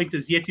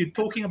 3-pointers, yet you're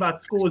talking about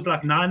scores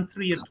like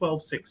 9-3 and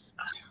 12-6.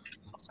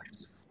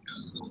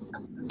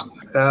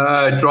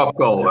 Drop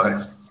goal,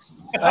 though.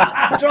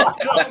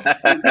 Drop goal.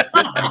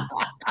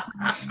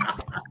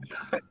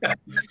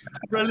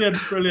 Brilliant.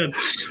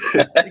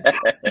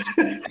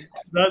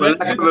 We'll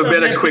have a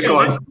better quick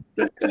answer.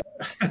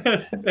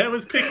 That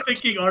was quick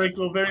thinking,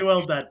 Oracle. Very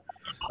well done.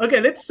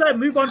 Okay, let's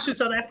move on to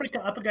South Africa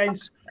up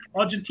against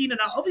Argentina.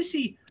 Now,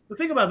 obviously, the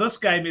thing about this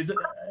game is a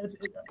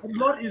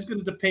lot is going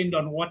to depend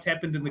on what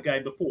happened in the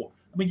game before.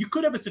 I mean, you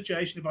could have a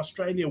situation if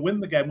Australia win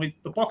the game where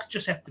the Boks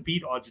just have to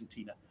beat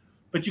Argentina.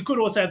 But you could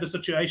also have the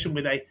situation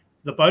where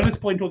the bonus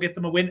point will get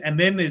them a win. And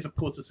then there's, of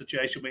course, a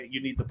situation where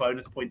you need the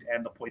bonus point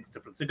and the points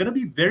difference. They're going to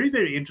be very,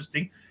 very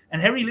interesting.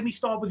 And Harry, let me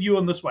start with you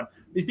on this one.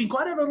 There's been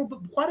quite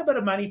a bit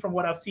of money from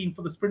what I've seen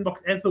for the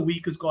Springboks as the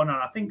week has gone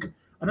on.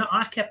 I know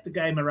I kept the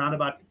game around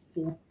about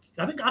 4.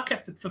 I think I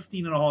kept it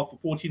 15.5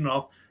 or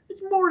 14.5.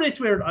 It's more or less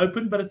where it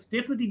opened, but it's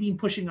definitely been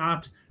pushing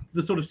out to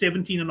the sort of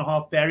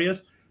 17.5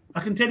 barriers. I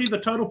can tell you the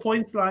total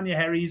points line here,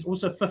 Harry, is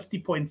also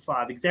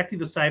 50.5. Exactly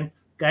the same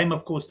game,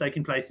 of course,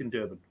 taking place in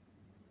Durban.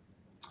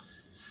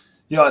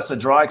 Yeah, it's a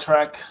dry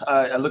track.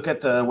 I look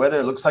at the weather.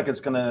 It looks like it's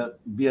going to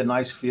be a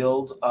nice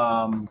field.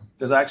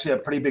 There's actually a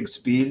pretty big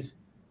speed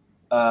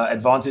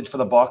advantage for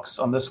the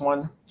Boks on this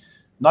one.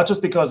 Not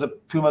just because the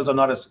Pumas are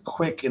not as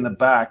quick in the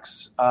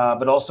backs,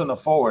 but also in the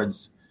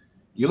forwards.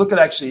 You look at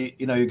actually,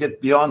 you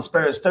get beyond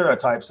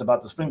stereotypes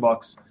about the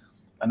Springboks,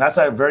 and that's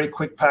a very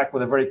quick pack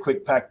with a very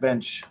quick pack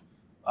bench.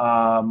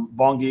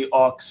 Bongi,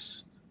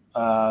 Ox,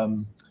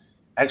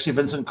 actually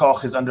Vincent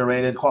Koch is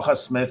underrated. Quagga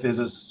Smith is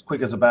as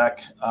quick as a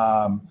back.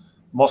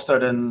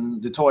 Mostert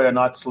and Du Toit are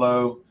not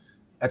slow.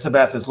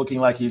 Etzebeth is looking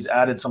like he's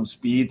added some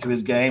speed to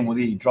his game when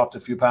he dropped a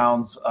few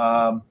pounds.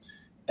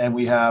 And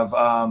we have,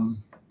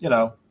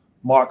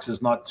 Marks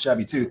is not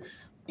shabby too.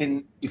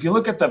 If you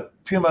look at the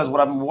Pumas,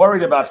 what I'm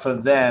worried about for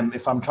them,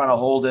 if I'm trying to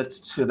hold it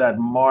to that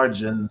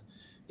margin,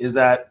 is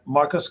that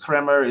Marcus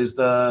Kremer is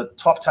the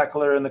top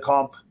tackler in the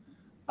comp.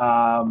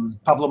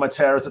 Pablo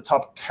Matera is the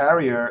top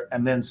carrier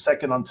and then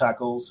second on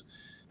tackles.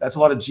 That's a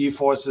lot of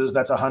G-forces.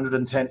 That's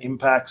 110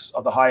 impacts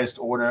of the highest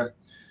order.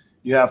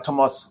 You have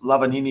Tomas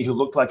Lavanini, who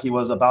looked like he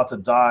was about to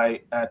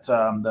die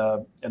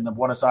in the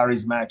Buenos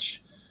Aires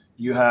match.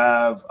 You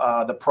have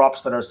the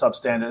props that are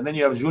substandard. And then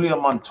you have Julio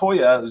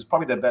Montoya, who's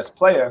probably their best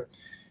player.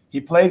 He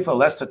played for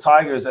Leicester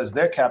Tigers as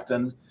their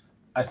captain.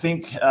 I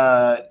think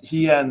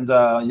he and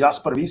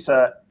Jasper Wiese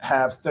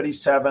have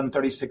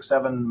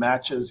 36-7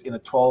 matches in a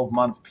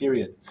 12-month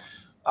period.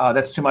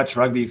 That's too much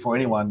rugby for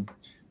anyone.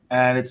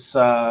 And it's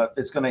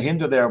going to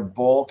hinder their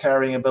ball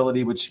carrying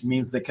ability, which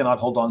means they cannot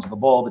hold on to the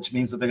ball, which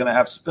means that they're going to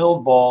have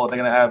spilled ball. They're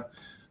going to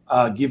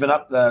have given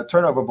up the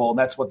turnover ball, and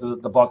that's what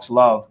the Boks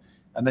love.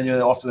 And then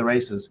you're off to the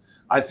races.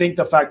 I think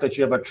the fact that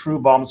you have a true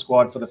bomb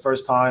squad for the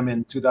first time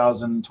in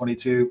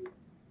 2022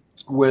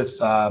 with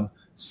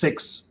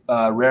 6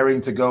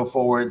 raring to go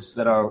forwards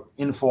that are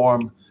in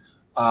form,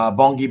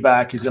 Bongi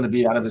back, he's going to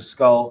be out of his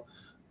skull.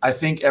 I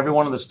think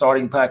everyone in the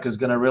starting pack is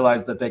going to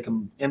realize that they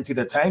can empty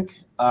their tank,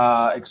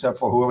 except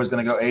for whoever's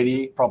going to go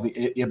 80,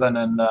 probably Eben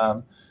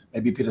and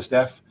maybe Peter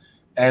Steff.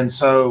 And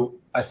so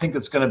I think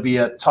it's going to be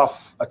a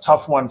tough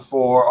one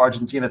for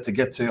Argentina to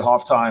get to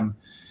halftime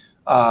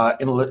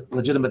in a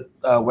legitimate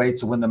way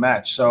to win the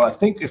match. So I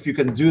think if you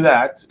can do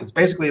that, it's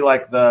basically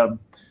like the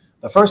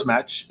first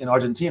match in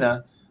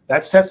Argentina.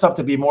 That sets up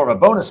to be more of a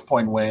bonus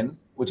point win,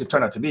 which it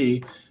turned out to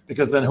be,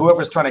 because then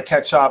whoever's trying to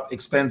catch up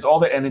expends all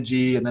their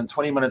energy, and then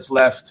 20 minutes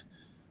left.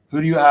 Who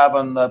do you have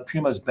on the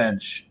Pumas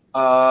bench?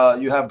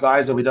 You have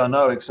guys that we don't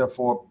know except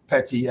for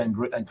Petty and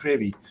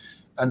Creevy,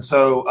 and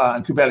so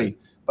and Kubeli.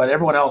 But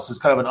everyone else is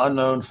kind of an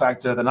unknown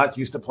factor. They're not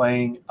used to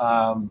playing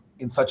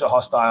in such a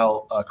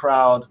hostile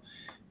crowd.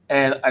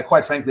 And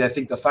quite frankly, I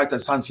think the fact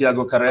that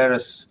Santiago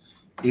Carreras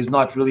is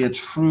not really a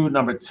true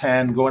number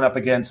 10 going up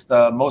against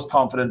the most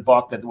confident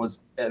Bok that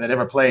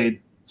ever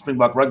played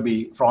Springbok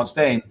rugby, Frans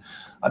Steyn,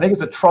 I think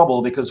it's a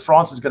trouble because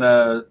France is going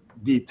to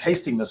be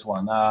tasting this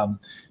one.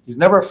 He's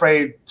never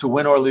afraid to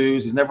win or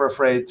lose. He's never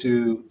afraid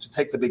to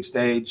take the big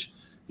stage.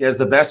 He has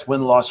the best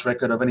win-loss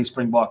record of any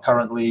Springbok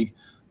currently,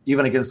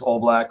 even against All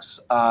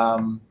Blacks.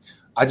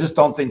 I just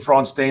don't think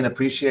Frans Steyn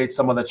appreciates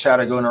some of the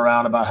chatter going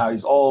around about how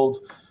he's old.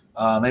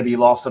 Maybe he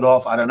laughs it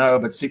off. I don't know.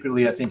 But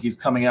secretly, I think he's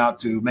coming out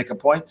to make a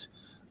point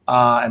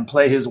and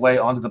play his way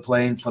onto the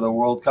plane for the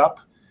World Cup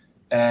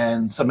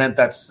and cement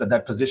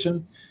that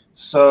position.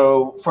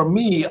 So for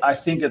me, I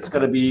think it's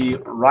going to be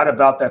right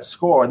about that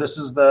score. This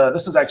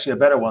is actually a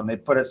better one. They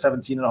put it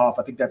 17.5.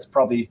 I think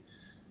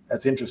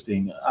that's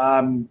interesting.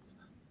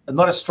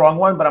 Not a strong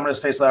one, but I'm going to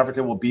say South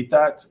Africa will beat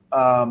that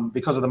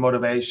because of the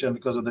motivation,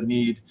 because of the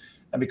need,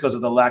 and because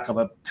of the lack of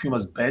a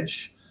Pumas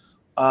bench.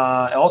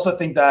 I also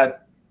think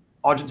that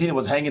Argentina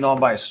was hanging on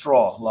by a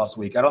straw last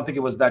week. I don't think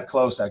it was that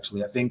close,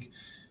 actually. I think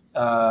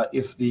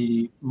if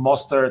the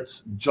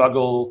Mostert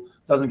juggle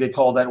doesn't get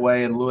called that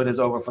way and Leeuwin is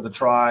over for the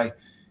try,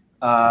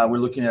 we're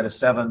looking at a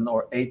 7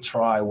 or 8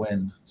 try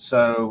win.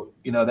 So,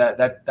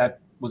 that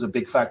was a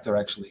big factor,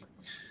 actually.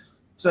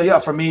 So, yeah,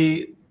 for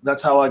me,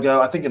 that's how I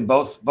go. I think in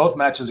both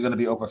matches are going to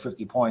be over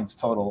 50 points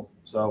total.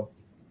 So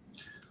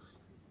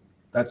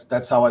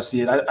that's how I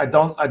see it. I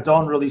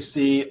don't really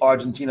see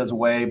Argentina's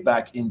way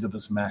back into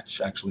this match,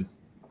 actually.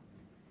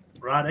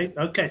 Right.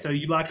 Okay. So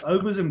you like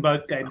overs in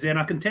both games. And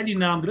I can tell you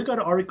now, I'm going to go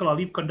to Oracle. I'll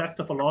leave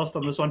Conductor for last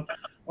on this one.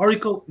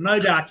 Oracle, no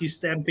doubt you're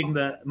stamping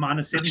the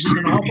minus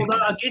 17.5. Although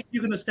I guess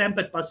you're going to stamp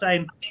it by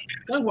saying,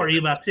 don't worry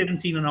about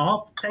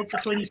 17.5. Take the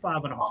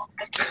 25.5.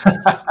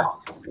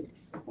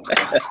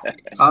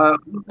 I'm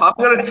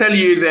going to tell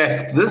you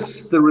that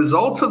the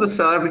results of the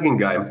South African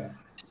game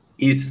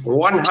is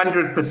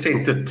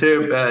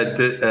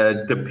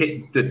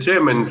 100%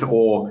 determined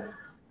or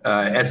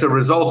as a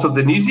result of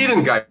the New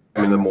Zealand game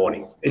in the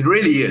morning. It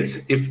really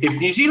is. If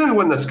New Zealand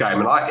win this game,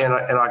 and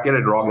I get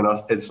it wrong, and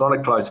it's not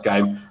a close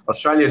game,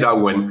 Australia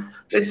don't win.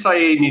 Let's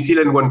say New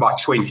Zealand win by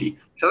 20.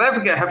 South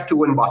Africa have to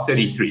win by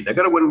 33. They've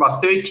got to win by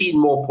 13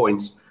 more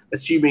points,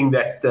 assuming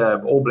that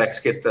All Blacks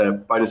get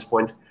the bonus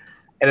point.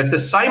 And at the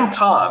same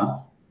time,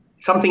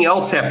 something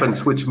else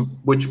happens which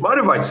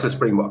motivates the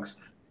Springboks,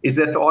 is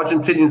that the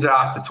Argentinians are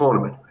out the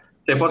tournament.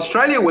 If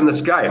Australia win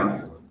this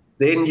game,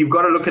 then you've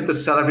got to look at the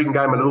South African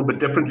game a little bit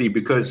differently,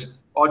 because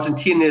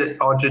Argentina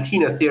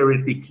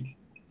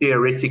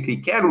theoretically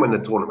can win the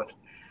tournament.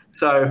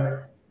 So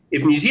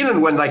if New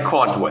Zealand win, they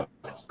can't win.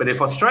 But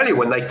if Australia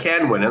win, they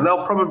can win, and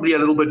they'll probably a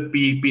little bit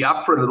be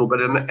up for a little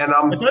bit. And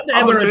I'm the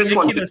first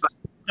one to say,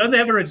 don't they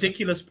have a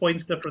ridiculous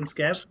points difference,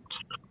 Gav?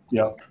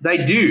 Yeah, they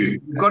do.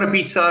 You've got to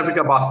beat South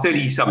Africa by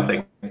 30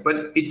 something.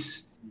 But they're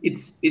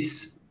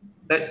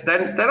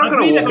not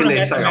going to walk in there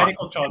and say,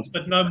 chance,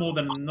 but no more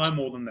than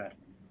that.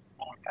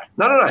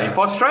 No. If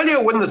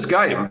Australia win this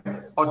game,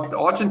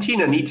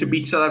 Argentina need to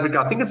beat South Africa.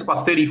 I think it's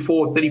about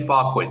 34,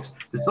 35 points.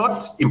 It's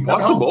not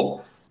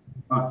impossible.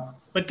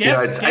 But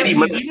Gav, it's 80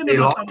 minutes.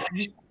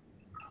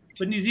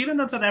 But New Zealand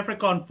and South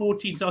Africa on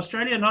 14. So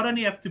Australia not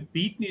only have to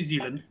beat New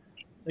Zealand,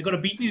 they've got to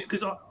beat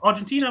because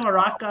Argentina, am I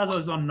right, guys,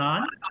 is on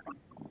 9?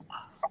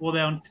 Or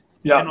they're on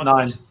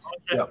 9.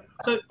 Yeah.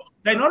 So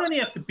they not only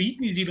have to beat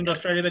New Zealand,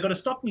 Australia, they've got to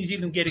stop New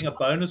Zealand getting a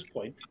bonus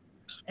point.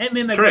 And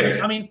then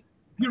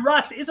you're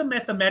right, there is a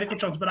mathematical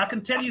chance, but I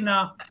can tell you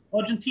now,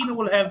 Argentina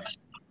will have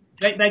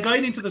they're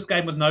going into this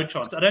game with no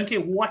chance. I don't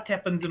care what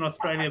happens in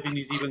Australia v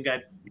New Zealand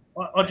game.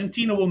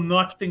 Argentina will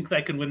not think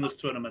they can win this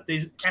tournament.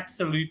 There's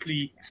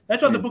absolutely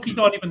that's why the bookies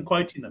aren't even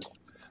quoting them.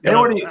 They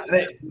already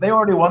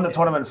won the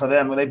tournament for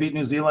them when they beat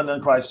New Zealand in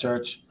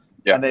Christchurch.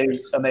 Yeah. And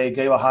they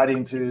gave a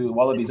hiding to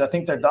Wallabies. I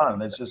think they're done.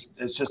 It's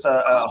just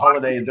a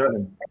holiday in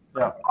Durban.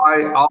 Yeah.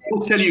 I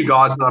will tell you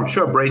guys, and I'm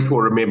sure Brent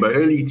will remember,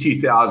 early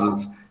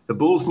 2000s, the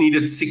Bulls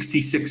needed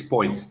 66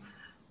 points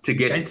to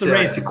get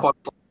to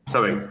qualify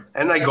something,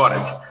 and they got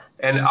it.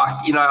 And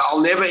I'll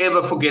never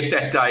ever forget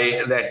that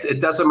day. That it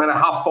doesn't matter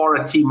how far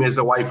a team is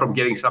away from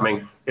getting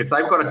something. If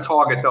they've got a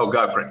target, they'll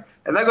go for it.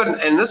 And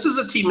this is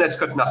a team that's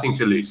got nothing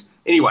to lose.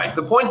 Anyway,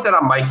 the point that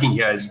I'm making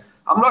here is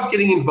I'm not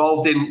getting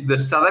involved in the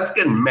South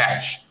African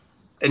match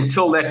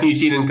until that New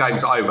Zealand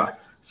game's over.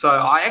 So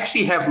I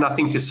actually have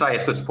nothing to say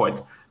at this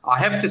point. I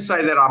have to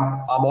say that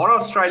I'm on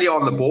Australia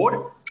on the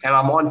board, and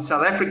I'm on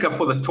South Africa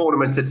for the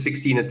tournament at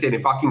 16-10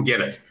 if I can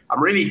get it.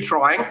 I'm really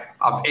trying.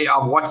 I've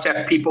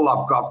WhatsApp people.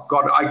 I've got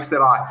oaks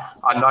that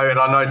I know, and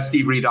I know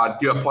Steve Reed. I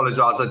do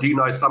apologize. I do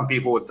know some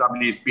people with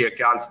WSB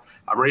accounts.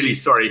 I'm really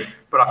sorry,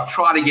 but I've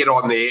tried to get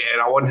on there,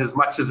 and I want as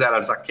much as that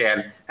as I can.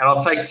 And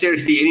I'll take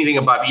seriously anything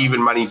above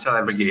even money South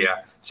Africa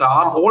here. So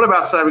I'm all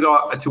about South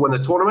Africa to win the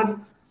tournament,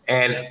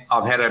 and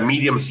I've had a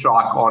medium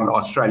strike on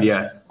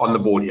Australia on the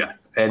board here,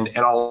 and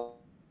I'll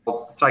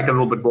take a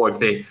little bit more if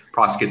their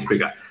price gets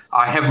bigger.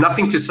 I have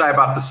nothing to say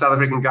about the South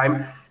African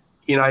game.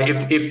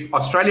 If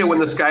Australia win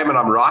this game and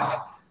I'm right,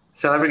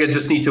 South Africa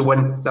just need to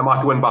win. They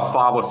might win by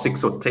 5 or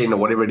 6 or 10 or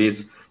whatever it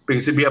is,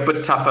 because it'd be a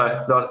bit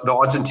tougher. The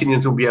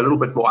Argentinians will be a little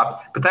bit more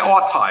up, but they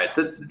are tired.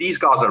 These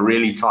guys are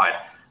really tired.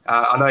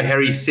 I know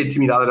Harry said to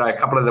me the other day, a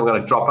couple of them are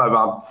going to drop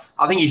over.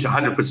 I think he's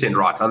 100%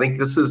 right. I think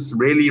this is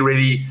really,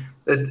 really,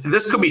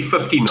 this could be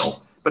 50-0,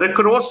 but it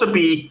could also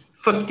be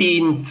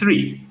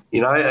 15-3.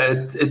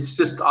 It's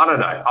just, I don't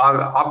know.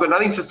 I've got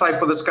nothing to say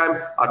for this game.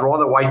 I'd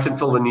rather wait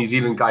until the New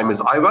Zealand game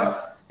is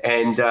over,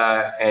 and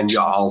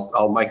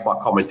I'll make my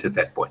comment at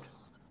that point.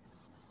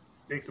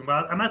 Excellent.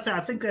 Well, I must say, I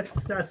think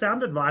that's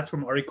sound advice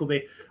from Oracle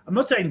there. I'm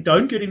not saying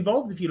don't get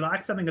involved if you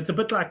like something. It's a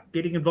bit like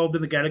getting involved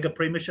in the Gallagher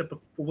Premiership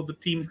before the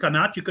teams come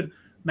out. You could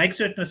make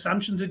certain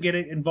assumptions and get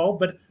involved,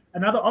 but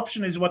another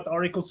option is what the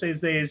Oracle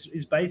says there is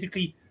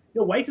basically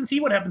wait and see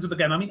what happens with the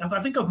game. I mean,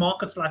 I think of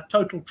markets like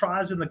total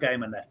tries in the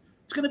game and that.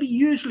 It's going to be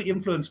usually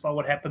influenced by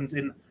what happens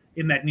in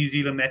that New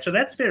Zealand match. So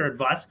that's fair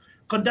advice.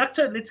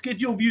 Conductor, let's get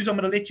your views. I'm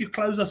going to let you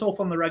close us off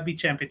on the Rugby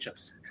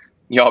Championships.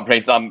 Yeah,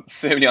 Brent, I'm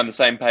firmly on the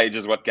same page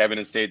as what Gavin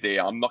has said there.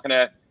 I'm not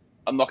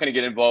gonna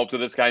get involved with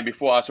this game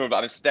before I sort of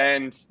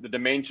understand the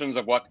dimensions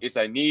of what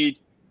SA need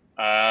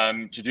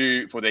to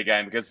do for their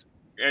game, because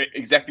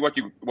exactly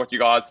what you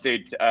guys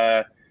said,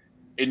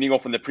 ending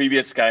off in the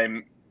previous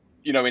game,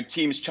 when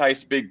teams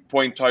chase big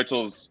point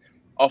totals,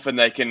 often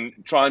they can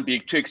try and be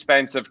too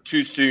expansive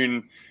too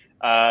soon.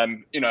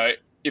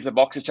 If the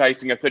Boks are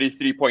chasing a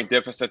 33-point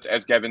deficit,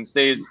 as Gavin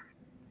says,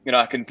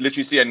 I can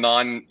literally see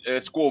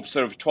a score of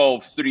sort of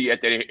 12-3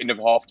 at the end of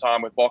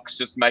halftime with Boks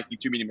just making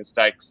too many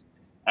mistakes,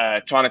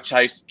 trying to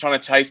chase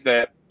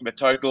the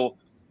total.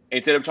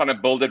 instead of trying to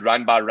build it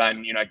run by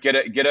run,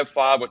 get a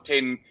 5 or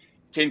 10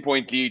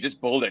 point lead, just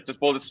build it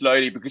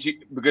slowly,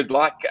 because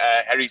like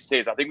Harry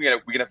says, I think we're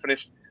gonna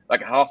finish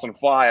like a house on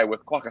fire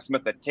with Kwagga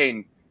Smith at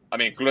 10. I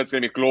mean, it's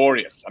gonna be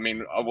glorious. I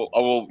mean, I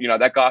will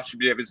that guy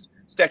should have his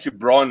statue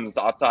bronze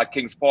outside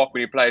Kings Park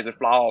when he plays at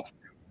fly off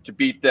to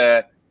beat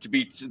the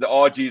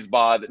RGs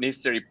by the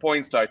necessary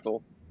points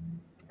total.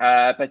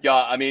 But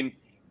yeah, I mean,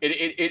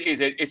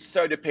 it's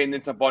so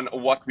dependent upon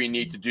what we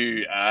need to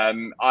do.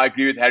 I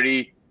agree with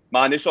Harry.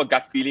 My initial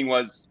gut feeling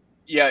was,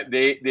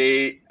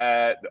 the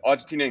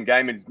Argentinian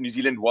game in New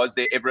Zealand was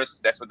their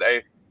Everest. That's what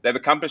they've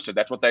accomplished it.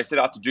 That's what they set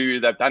out to do.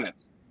 They've done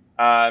it.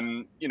 I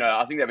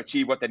think they've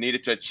achieved what they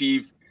needed to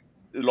achieve.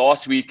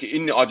 Last week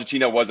in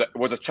Argentina was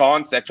a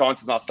chance. That chance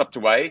has now slipped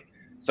away.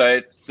 So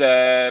it's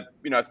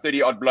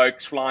 30 odd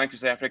blokes flying to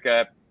South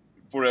Africa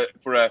for a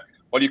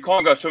well, you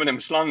can't go swimming in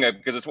Mhlanga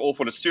because it's all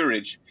full of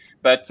sewage.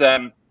 But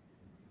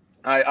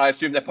I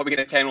assume they're probably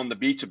going to tan on the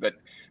beach a bit.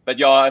 But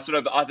yeah, I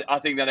think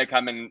they're going to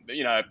come and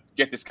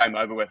get this game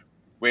over with.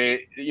 Where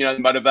the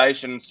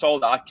motivation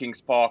sold out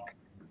Kings Park,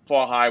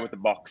 far high with the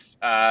box.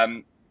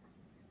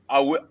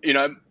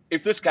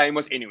 If this game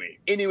was anywhere,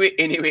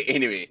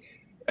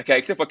 okay,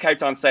 except for Cape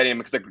Town Stadium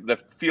because the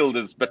field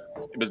was a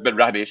bit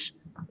rubbish.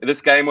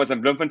 This game was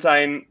in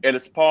Bloemfontein,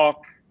 Ellis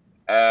Park,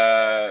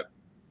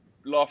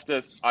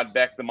 Loftus. I'd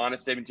back the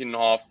minus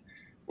 17.5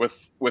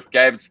 with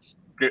Gab's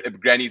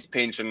granny's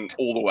pension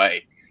all the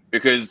way,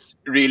 because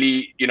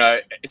really,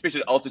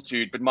 especially at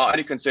altitude. But my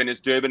only concern is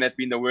Durban has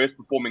been the worst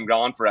performing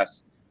ground for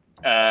us.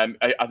 I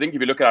think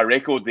if you look at our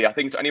record there, I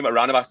think it's only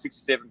around about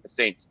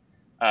 67%.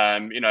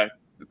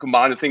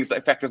 Combined with things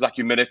like factors like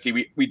humidity,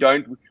 we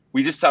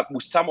just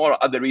some or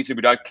other reason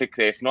we don't click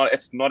there. It's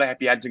not a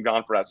happy hunting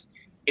ground for us.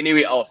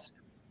 Anywhere else,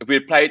 if we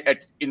had played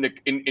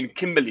in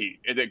Kimberley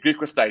at the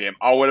Griquas Stadium,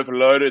 I would have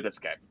loaded this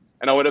game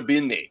and I would have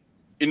been there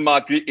in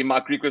my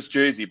Griquas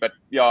jersey. But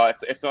yeah,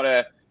 it's not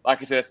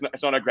like I said,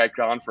 it's not a great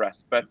ground for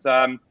us. But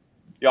I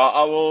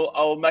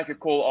will make a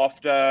call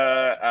after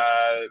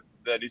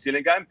the New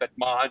Zealand game. But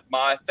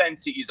my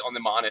fancy is on the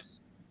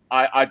minus.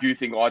 I do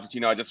think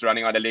Argentina are just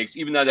running out of legs,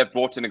 even though they've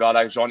brought in a guy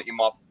like Jean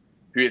Imhoff,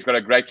 who has got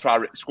a great try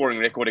scoring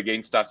record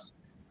against us.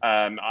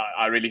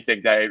 I really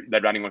think they're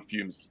running on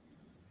fumes.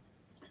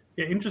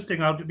 Yeah,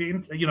 interesting. I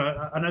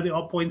know there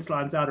are points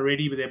lines out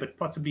already there, but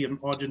possibly an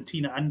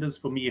Argentina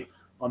unders for me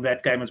on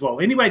that game as well.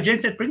 Anyway,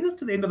 gents, that brings us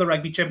to the end of the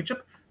Rugby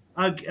Championship.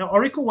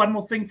 Oracle, one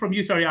more thing from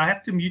you. Sorry, I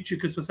have to mute you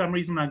because for some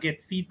reason I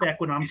get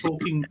feedback when I'm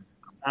talking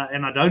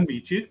and I don't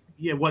mute you.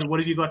 Yeah, what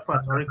have you got for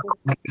us, Oracle?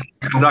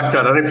 Conductor,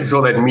 I don't know if you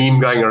saw that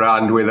meme going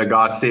around where the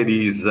guy said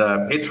his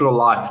petrol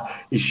light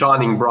is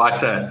shining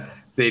brighter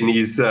than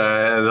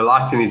the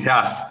lights in his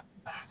house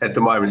at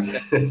the moment.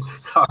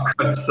 I've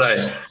got to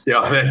say,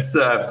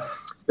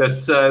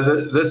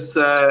 this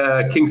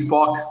Kings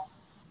Park,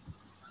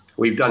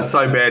 we've done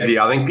so badly.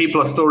 I think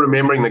people are still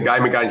remembering the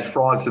game against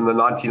France in the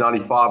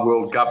 1995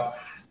 World Cup,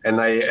 and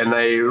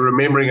they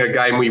remembering a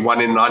game we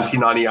won in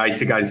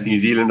 1998 against New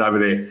Zealand over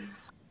there.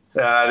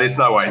 There's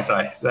no way to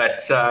say that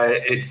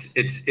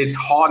it's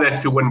harder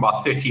to win by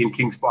 30 in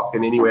Kings Park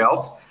than anywhere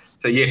else.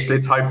 So yes,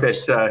 let's hope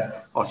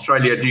that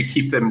Australia do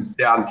keep them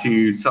down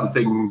to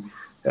something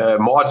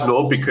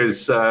marginal,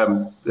 because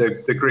the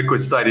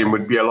Griquas Stadium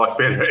would be a lot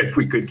better if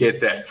we could get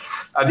that.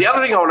 The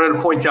other thing I wanted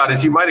to point out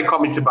is you made a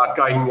comment about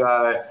going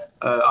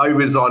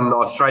overs on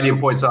Australian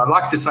points. And I'd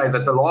like to say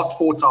that the last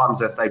 4 times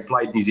that they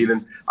played New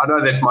Zealand, I know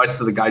that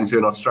most of the games were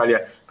in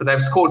Australia, but they've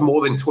scored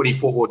more than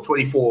 24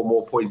 or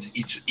more points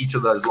each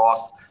of those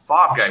last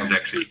 5 games,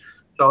 actually.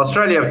 So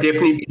Australia have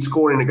definitely been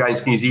scoring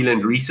against New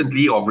Zealand recent,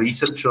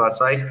 should I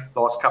say,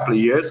 last couple of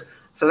years.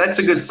 So that's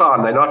a good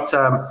sign. They're not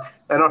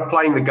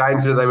playing the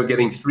games where they were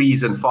getting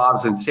 3s and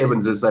 5s and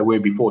 7s as they were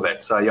before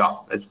that. So yeah,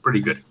 it's pretty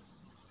good.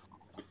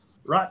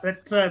 Right,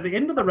 that's the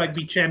end of the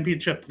Rugby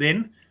Championship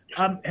then.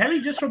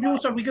 Harry, just from your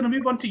side, we're going to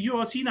move on to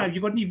URC now. Have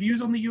you got any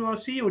views on the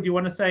URC, or do you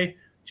want to say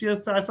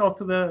cheers to us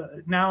after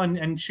the now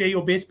and share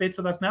your best bets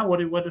with us now? What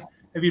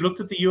have you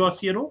looked at the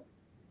URC at all?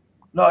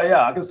 No,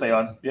 yeah, I can stay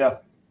on. Yeah.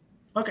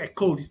 Okay,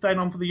 cool. You're staying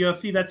on for the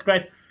URC. That's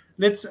great.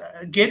 Let's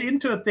get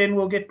into it then.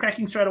 We'll get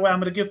cracking straight away. I'm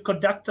going to give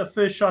Conductor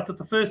first shot at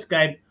the first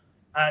game.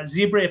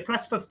 Zebra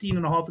plus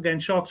 15.5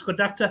 against Sharks.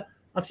 Conductor,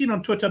 I've seen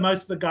on Twitter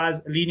most of the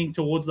guys leaning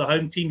towards the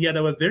home team here. They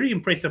were very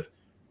impressive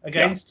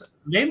against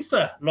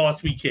Leinster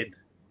last weekend.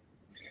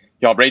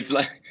 Yeah, Brent,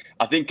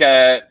 I think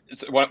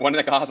one of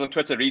the guys on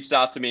Twitter reached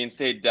out to me and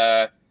said,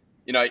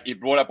 he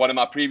brought up one of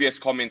my previous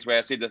comments where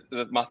I said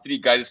that my 3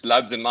 greatest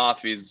loves in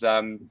life is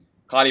Kylie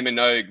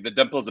Minogue, the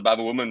dimples above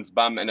a woman's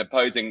bum, and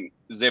opposing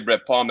Zebra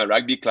Palmer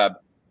Rugby Club.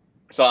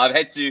 So I'm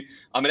going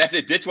to have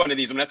to ditch one of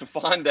these. I'm going to have to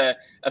find a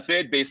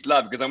third best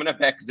love, because I'm going to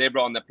back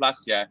Zebra on the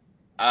plus here.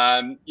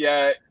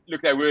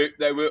 Look, they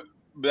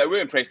were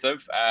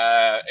impressive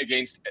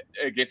against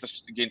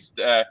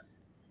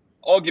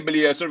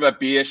arguably a sort of a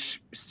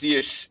B-ish,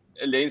 C-ish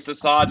Leinster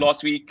side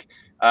last week.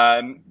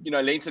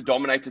 Leinster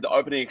dominated the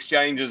opening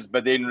exchanges,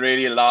 but then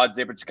really allowed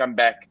Zebra to come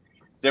back.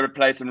 Zebra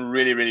played some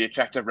really, really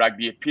attractive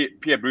rugby.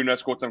 Pierre Bruno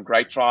scored some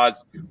great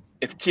tries.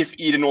 if Tiff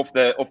Eden off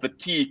the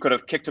tee could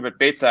have kicked a bit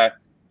better,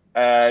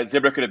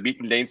 Zebra could have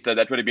beaten Leinster.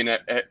 That would have been a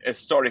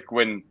historic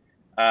win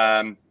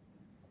there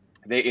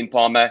in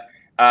Palmer.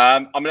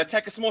 I'm going to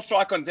take a small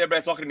strike on Zebra.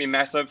 It's not going to be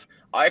massive.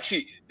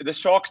 The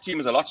Sharks team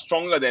is a lot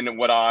stronger than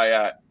what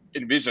I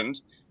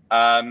envisioned,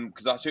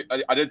 because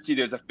I did see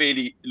there's a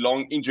fairly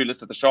long injury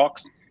list at the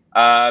Sharks.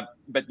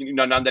 But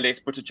nonetheless,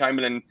 Butcher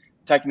Chamberlain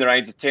taking the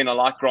reins at 10. I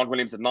like Grant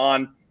Williams at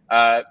 9.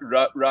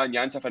 Rowan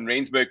Janse van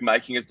Rensburg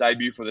making his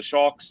debut for the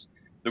Sharks.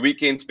 The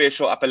weekend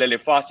special,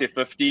 Apalele Fasi at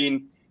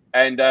 15.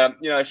 And,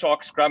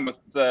 Sharks scrum with,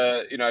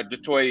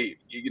 Detroit,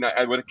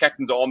 with the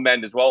captain's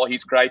armband as well.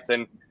 He's great.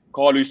 And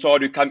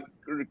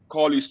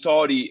Carlu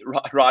Sadi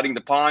riding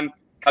the pine,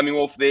 coming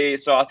off there.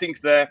 So I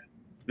think the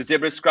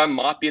Zebra scrum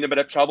might be in a bit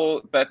of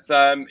trouble. But,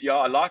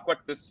 I like what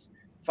this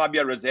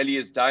Fabio Roselli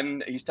has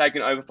done. He's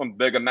taken over from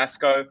Berger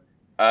Masco,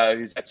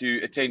 who's had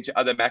to attend to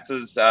other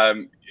matters.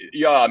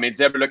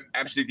 Zebra look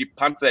absolutely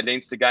pumped for that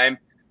Leinster game.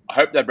 I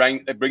hope they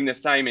bring the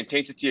same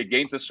intensity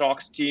against the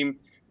Sharks team.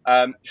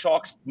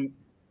 Sharks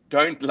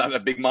don't love a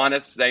big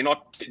minus. They're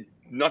not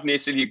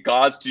necessarily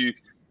guys to,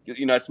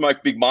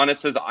 smoke big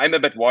minuses. I'm a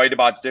bit worried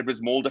about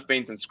Zebra's maul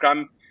defense and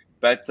scrum,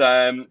 but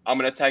I'm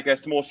going to take a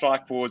small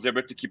strike for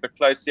Zebra to keep it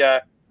close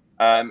here,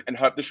 and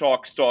hope the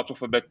Sharks start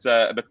off a bit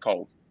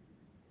cold.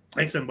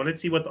 Excellent. Well,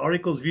 let's see what the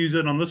Oracle's views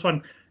in on this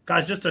one.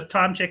 Guys, just a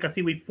time check. I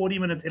see we're 40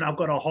 minutes in. I've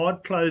got a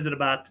hard close at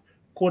about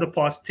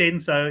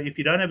 10:15. So if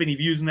you don't have any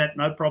views on that,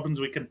 no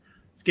problems. We can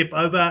skip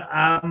over.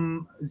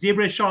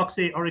 Zebra, Sharks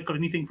there. Oracle,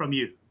 anything from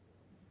you?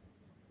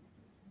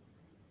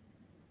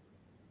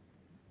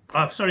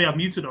 Oh, sorry, I've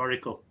muted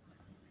Oracle.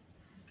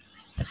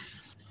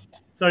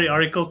 Sorry,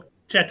 Oracle.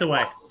 Chat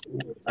away.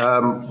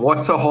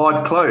 What's a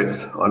hard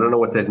close? I don't know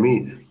what that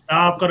means.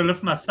 I've got to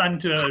lift my son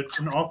to an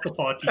after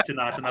party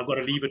tonight, and I've got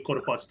to leave at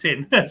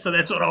 10:15. So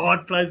that's what a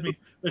hard close means.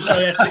 The show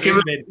has to give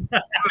end him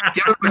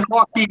the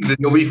car keys and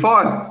you'll be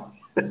fine.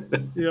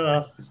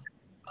 Yeah.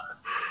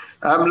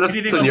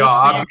 Listen,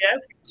 to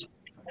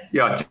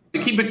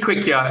keep it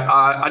quick here.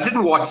 I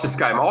didn't watch this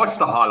game. I watched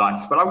the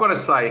highlights, but I've got to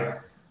say,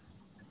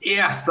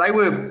 yes, they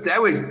were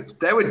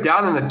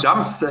down in the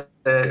dumps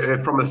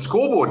from a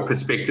scoreboard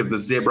perspective. The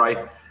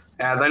Zebra,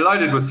 they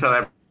loaded with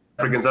South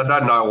Africans. I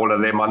don't know all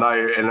of them. I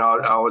know, and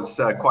I was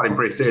quite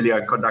impressed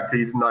earlier. Conductor,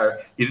 you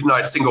didn't know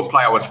a single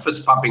player was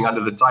fist pumping under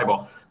the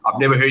table. I've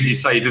never heard you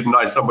say you didn't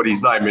know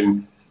somebody's name,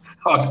 and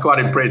I was quite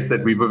impressed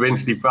that we've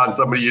eventually found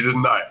somebody you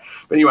didn't know.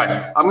 But anyway,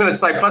 I'm going to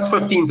say plus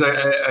 15's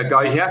a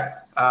go here.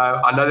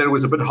 I know that it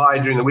was a bit higher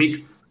during the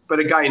week, but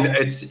again,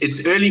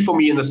 it's early for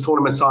me in this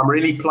tournament, so I'm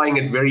really playing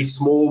it very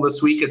small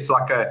this week. It's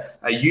like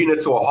a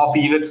unit or a half a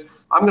unit.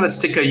 I'm going to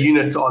stick a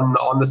unit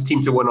on this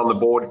team to win on the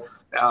board.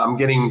 I'm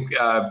getting,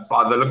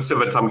 by the looks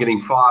of it, I'm getting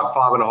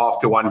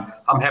 5.5 to 1.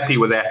 I'm happy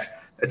with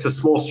that. It's a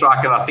small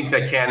strike, and I think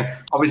they can.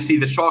 Obviously,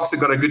 the Sharks have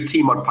got a good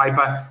team on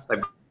paper.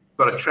 They've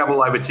got to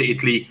travel over to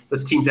Italy.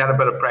 This team's had a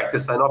bit of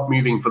practice. They're not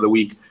moving for the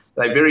week.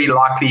 They're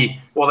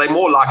they're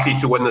more likely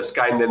to win this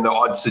game than the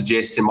odds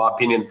suggest, in my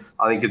opinion.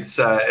 I think it's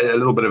a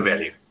little bit of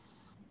value.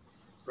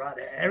 Right.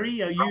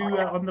 Harry, are you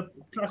on the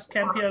plus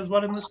camp here as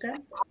well in this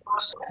game?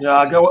 Yeah,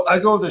 I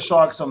go with the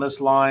Sharks on this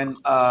line.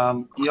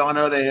 I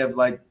know they have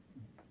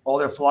all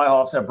their fly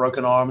halves have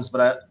broken arms,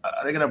 but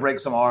they're going to break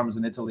some arms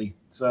in Italy.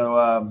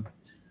 So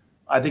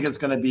I think it's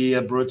going to be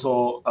a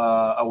brutal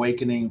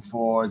awakening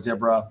for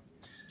Zebra.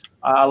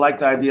 I like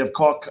the idea of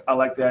Koch. I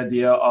like the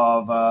idea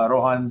of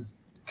Rohan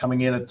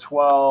coming in at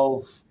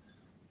 12.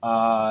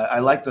 I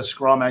like the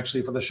scrum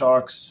actually for the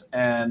Sharks,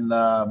 and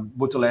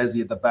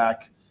Buthelezi at the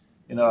back.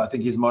 I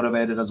think he's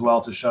motivated as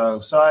well to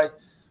show. So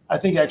I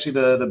think actually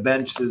the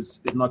bench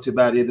is not too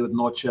bad either with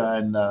Nocha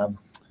and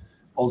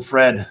old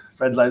Fred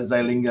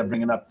Zeilinga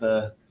bringing up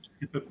the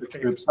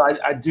troops. So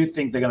I do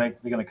think they're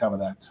gonna cover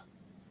that.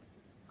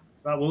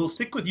 Right, we'll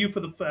stick with you for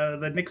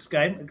the next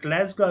game.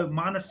 Glasgow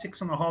minus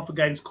 6.5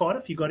 against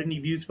Cardiff. You got any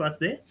views for us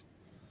there?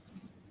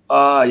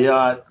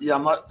 Yeah.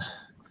 I'm not.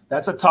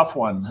 That's a tough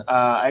one.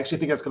 I actually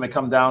think it's going to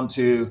come down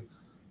to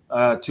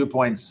 2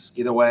 points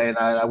either way, and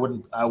I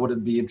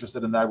wouldn't be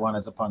interested in that one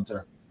as a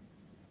punter.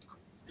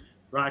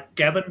 Right,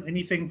 Gavin,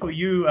 anything for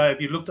you?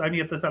 Have you looked only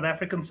at the South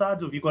African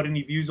sides, or have you got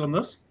any views on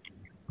this?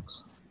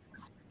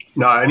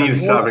 No, only the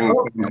South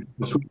African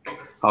this week.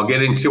 I'll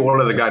get into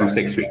all of the games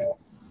next week.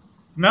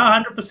 No,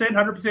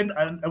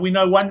 100%. And we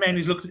know one man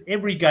who's looked at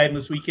every game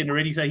this weekend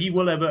already, so he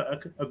will have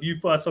a view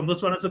for us on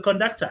this one as a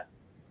conductor.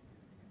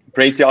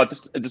 Brinty, I'll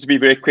just to be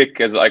very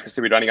quick, as like I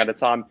said, we're running out of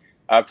time.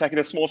 I've taken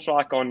a small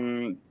strike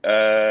on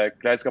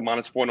Glasgow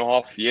minus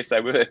 4.5. Yes,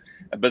 they were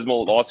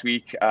abysmal last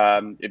week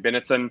in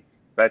Benetton,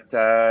 but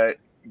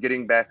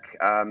getting back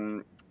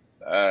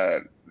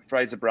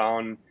Fraser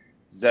Brown,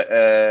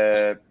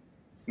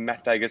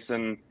 Matt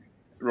Ferguson,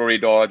 Rory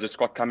Dodge,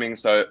 Scott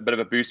Cummings, so a bit of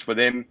a boost for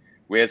them.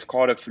 Whereas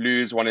Cardiff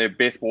lose one of their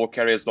best ball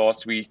carriers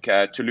last week,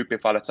 Tulupe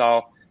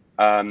Falatau.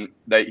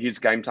 His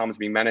game time is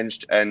being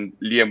managed, and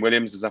Liam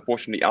Williams is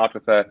unfortunately out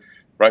with a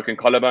broken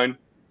collarbone.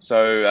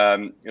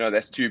 So,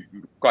 that's two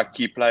quite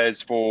key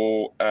players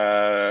for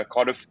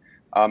Cardiff.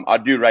 I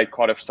do rate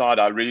Cardiff's side.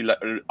 I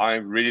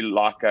really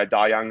like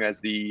Dai Young as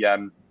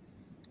the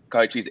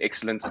coach. He's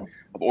excellent.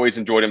 I've always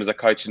enjoyed him as a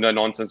coach. No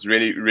nonsense.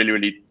 Really,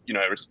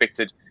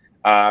 respected.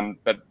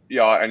 But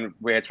yeah, and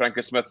whereas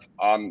Franco Smith,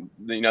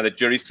 the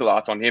jury's still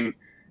out on him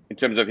in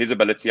terms of his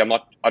ability.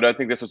 I don't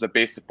think this was the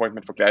best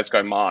appointment for Glasgow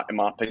in my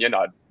opinion.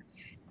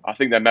 I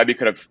think they maybe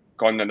could have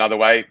gone another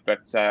way,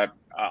 but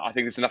I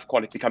think there's enough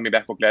quality coming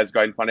back for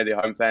Glasgow in front of their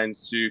home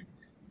fans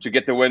to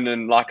get the win.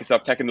 And like I said,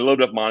 I've taken a little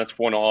bit of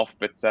 -4.5,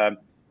 but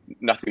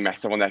nothing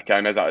massive on that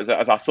game. As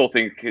I still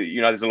think,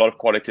 there's a lot of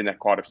quality in that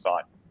Cardiff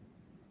side.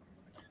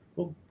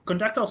 Well,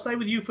 Conductor, I'll stay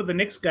with you for the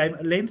next game.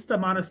 Leinster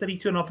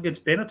 -32.5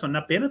 against Benetton.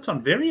 Now,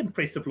 Benetton, very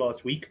impressive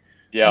last week.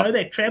 Yeah. I know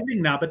they're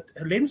travelling now, but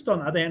Leinster, on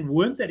the other hand,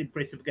 weren't that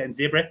impressive against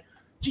Zebra.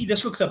 Gee,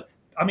 this looks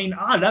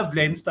I love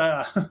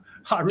Leinster.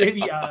 I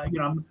really,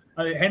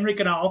 Henrik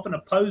and I are often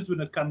opposed when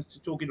it comes to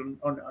talking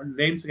on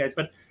Leinster games,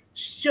 but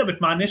sure, but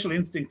my initial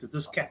instinct is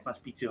this cap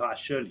must be too high,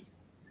 surely.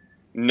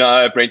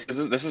 No, Brent,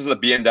 this is the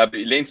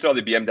BMW. Leinster are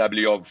the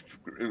BMW of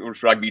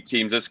rugby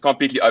teams. It's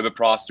completely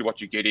overpriced to what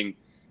you're getting.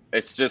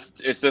 It's so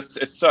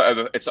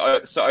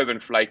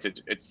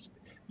overinflated.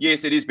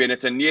 Yes, it is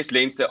Benetton. Yes,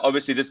 Leinster.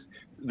 Obviously,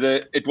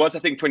 it was I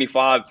think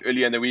 25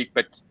 earlier in the week,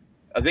 but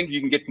I think you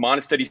can get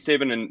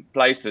 -37 in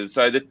places.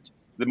 So that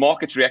the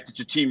market's reacted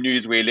to team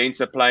news where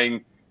Leinster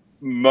playing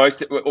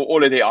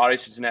all of their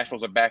Irish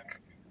internationals are back.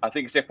 I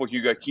think except for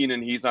Hugo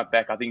Keenan, he's not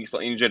back. I think he's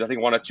still injured. I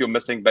think 1 or 2 are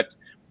missing, but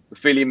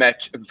fairly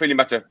much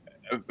an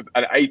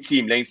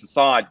A-team Leinster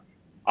side.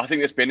 I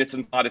think this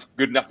Benetton side is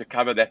good enough to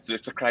cover that. So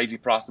it's a crazy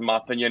price in my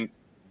opinion.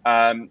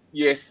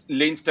 Yes,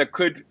 Leinster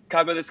could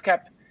cover this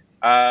cap,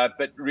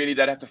 but really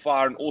they'd have to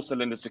fire on all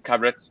cylinders to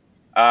cover it.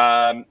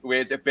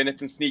 Whereas if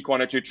Benetton sneak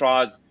 1 or 2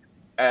 tries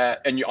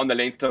and you're on the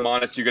Leinster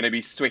minus, you're going to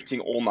be sweating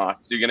all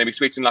night. So you're going to be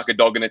sweating like a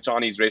dog in a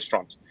Chinese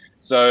restaurant.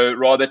 So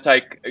rather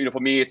take, for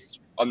me, it's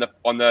on the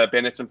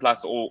Benetton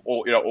plus all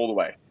the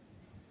way.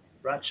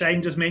 Right,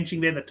 Shane just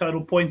mentioning there the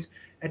total points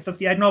at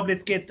 58.5.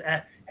 Let's get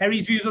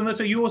Harry's views on this.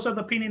 Are you also of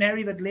the opinion,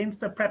 Harry, that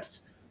Leinster, perhaps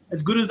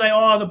as good as they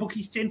are, the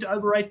bookies tend to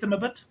overrate them a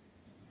bit?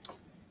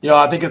 Yeah,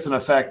 I think it's an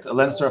effect, a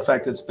Leinster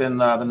effect. It's been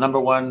the number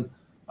one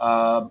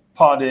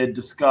potted,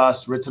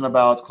 discussed, written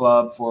about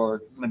club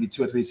for maybe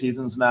 2 or 3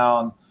 seasons now,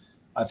 and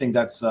I think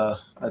that's a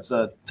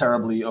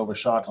terribly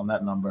overshot on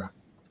that number.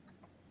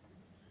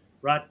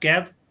 Right,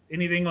 Gav,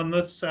 anything on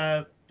this?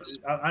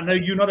 I know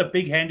you're not a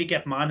big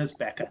handicap minus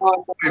backer,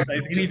 so if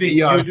anything,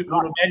 you'll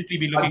automatically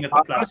be looking at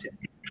the plus here.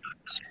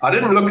 I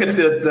didn't look at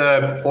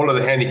all of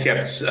the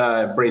handicaps,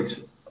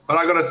 Brent, but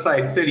I got to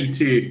say,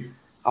 32.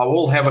 I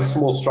will have a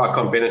small strike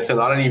on Benetton.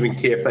 I don't even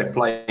care if they're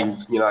playing,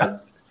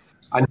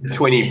 under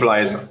 20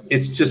 players.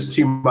 It's just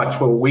too much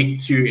for week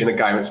 2 in a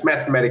game. It's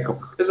mathematical.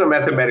 This is a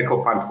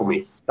mathematical punt for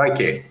me. Don't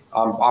care.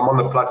 I'm on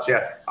the plus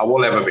here. I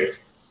will have a bet.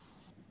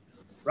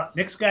 Right,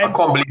 next game. I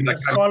can't believe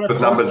Scarlet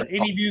numbers.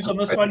 Any views on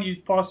this one?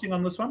 You passing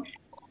on this one?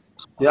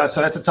 Yeah,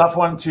 so that's a tough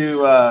one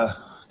to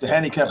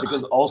handicap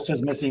because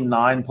Ulster's missing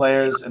 9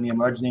 players in the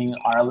emerging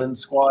Ireland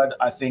squad.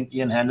 I think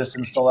Ian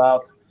Henderson's still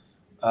out,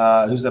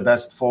 who's the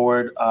best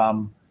forward.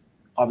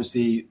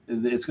 Obviously,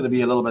 it's going to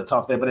be a little bit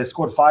tough there, but they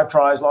scored 5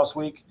 tries last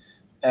week,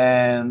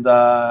 and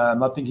I'm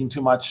not thinking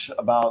too much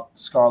about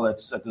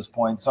Scarlets at this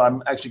point. So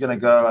I'm actually going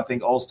to go. I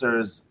think Ulster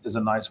is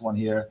a nice one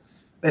here.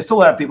 They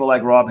still have people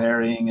like Rob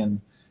Herring and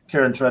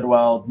Kieran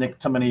Treadwell, Nick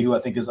Timoney, who I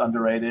think is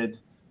underrated.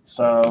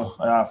 So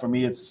for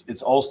me,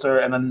 it's Ulster,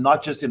 and then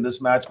not just in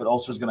this match, but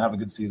Ulster's going to have a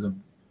good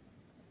season.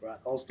 Right,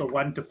 Ulster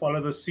one to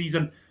follow this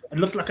season. It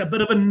looked like a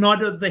bit of a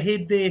nod of the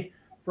head there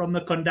from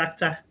the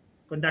conductor.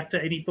 Conductor,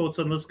 any thoughts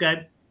on this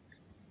game?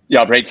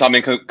 Yeah, Brent, I'm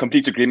in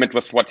complete agreement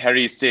with what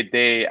Harry said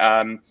there.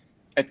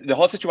 The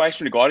whole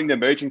situation regarding the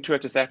emerging tour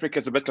to South Africa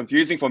is a bit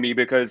confusing for me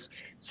because,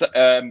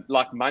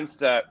 like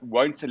Munster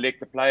won't select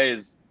the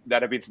players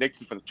that have been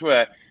selected for the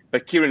tour,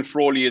 but Kieran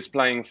Frawley is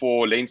playing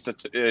for Leinster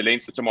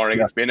tomorrow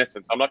against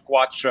Benetton. So I'm not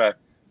quite sure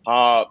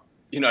how,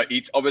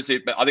 obviously,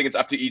 but I think it's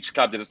up to each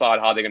club to decide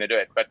how they're going to do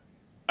it. But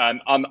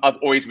I've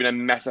always been a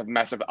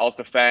massive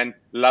Ulster fan.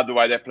 Love the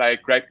way they play.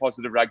 Great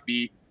positive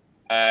rugby.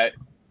 I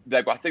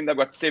think they've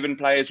got 7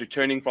 players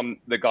returning from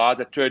the guys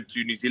that toured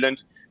to New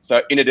Zealand.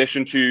 So in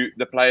addition to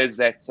the players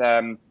that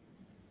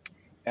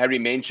Harry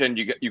mentioned,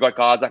 you got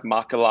guys like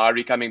Michael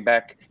Lowry coming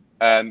back,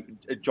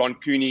 John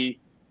Cooney,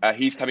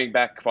 he's coming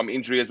back from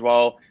injury as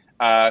well.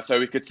 So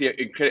we could see,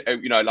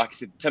 like I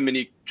said,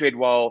 Timoney,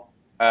 Treadwell,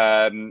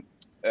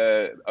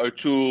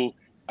 O'Toole,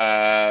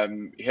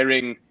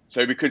 Herring.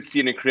 So we could see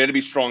an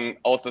incredibly strong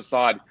Ulster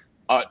side.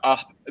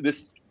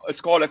 This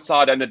Scarlet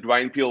side under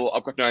Dwayne Peel,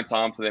 I've got no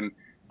time for them.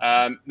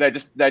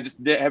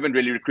 They haven't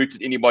really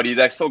recruited anybody.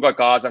 They've still got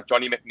guys like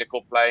Johnny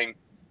McNichol playing.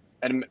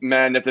 And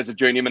man, if there's a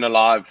journeyman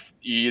alive,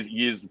 he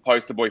is the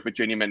poster boy for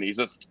journeyman. He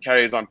just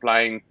carries on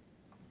playing.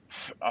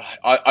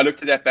 I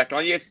looked at that back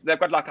line. Yes, they've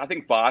got I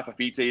think 5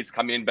 Fafita's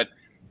come in, but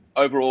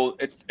overall,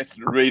 it's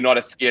really not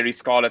a scary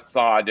Scarlet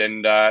side.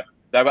 And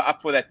they were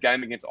up for that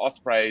game against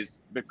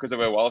Ospreys because of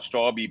a Welsh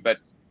derby.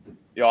 But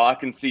yeah, I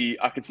can see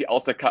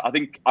Ulster. I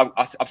think I've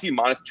seen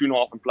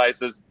 -2.5 in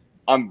places.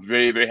 I'm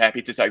very, very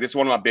happy to take. This is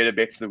one of my better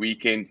bets of the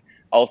weekend.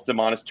 Ulster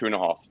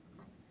 -2.5.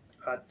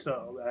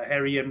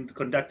 Harry and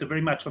Conductor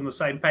very much on the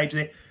same page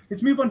there.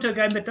 Let's move on to a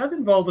game that does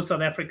involve the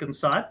South African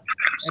side.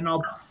 And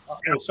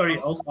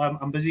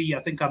I'm busy.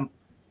 I think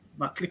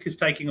my click is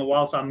taking a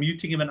while, so I'm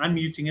muting him and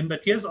unmuting him.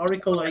 But here's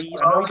Oracle. I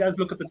know he does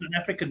look at the South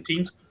African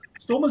teams.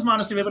 Stormers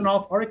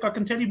 -11.5. Oracle, I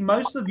can tell you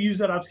most of the views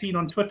that I've seen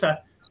on Twitter,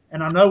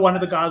 and I know one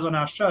of the guys on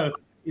our show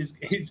is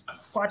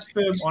quite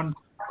firm on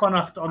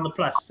Connacht on the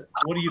plus.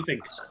 What do you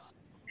think?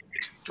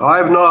 I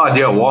have no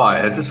idea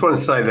why. I just want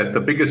to say that the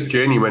biggest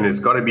journeyman has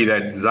got to be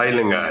that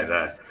Zeilinger,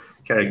 the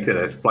character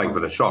that's playing for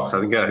the Sharks.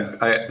 I think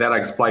that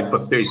explained for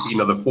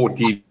 13 of the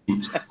 14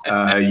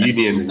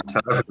 unions in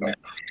South Africa.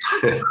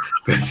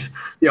 But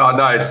yeah,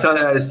 no,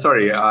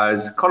 sorry.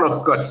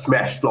 Connacht got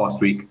smashed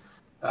last week.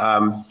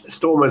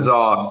 Stormers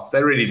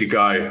they're ready to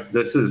go.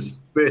 This is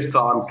first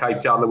time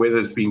Cape Town. The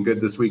weather's been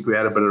good this week. We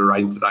had a bit of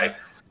rain today.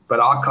 But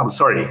I'm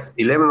sorry,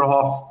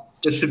 11.5.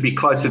 This should be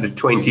closer to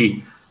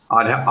 20.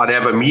 I'd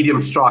have a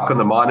medium strike on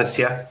the minus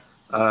here.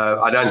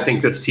 I don't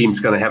think this team's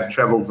going to have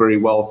traveled very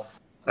well.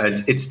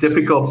 It's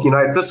difficult.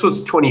 If this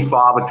was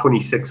 25 or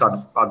 26,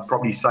 I'd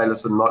probably say,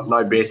 listen,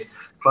 no bet.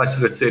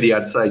 Closer to 30,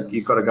 I'd say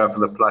you've got to go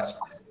for the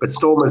plus. But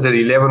Stormers at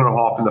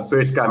 11.5 in the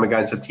first game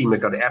against a team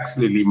that got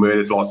absolutely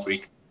murdered last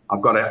week.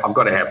 I've got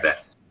to have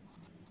that.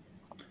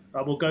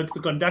 We'll go to the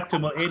Conductor.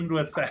 We'll end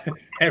with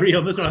Harry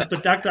on this one.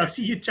 Conductor, I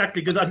see you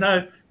chuckling because I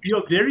know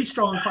you're very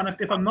strong on Connacht.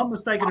 If I'm not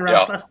mistaken,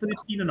 around plus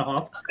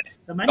 13.5.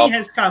 The money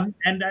has come,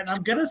 and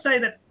I'm going to say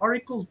that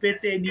Oracle's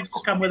bet there needs to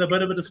come with a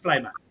bit of a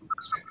disclaimer.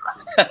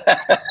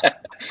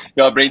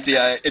 Yeah, Brenty,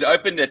 it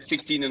opened at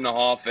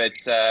 16.5 at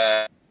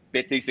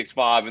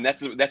Bet365, and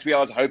that's where I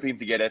was hoping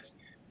to get it.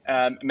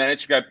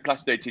 Managed to go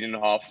plus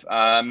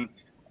 13.5.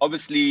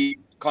 Obviously,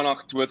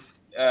 Connacht with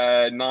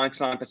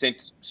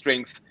 99%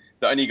 strength.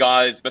 The only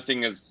guy that's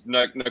missing is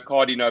no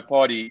Cardi, no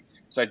Party.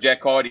 So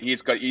Jack Cardi,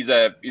 he's got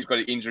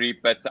an injury,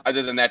 but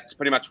other than that, it's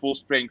pretty much full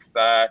strength.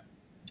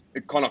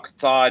 Connacht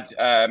side.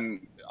 I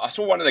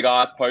saw one of the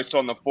guys post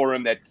on the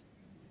forum that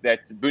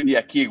Bundi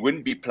Akig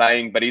wouldn't be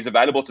playing, but he's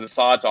available to the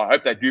side. So I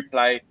hope they do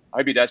play. I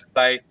hope he does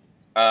play.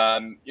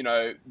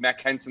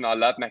 Mac Hansen, I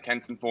love Mac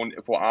Hansen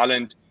for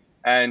Ireland,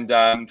 and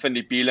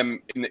Finley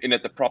Beelum in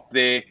at the prop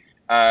there.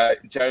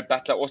 Jared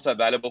Butler also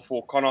available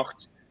for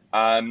Connacht.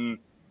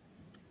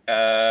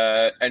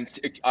 And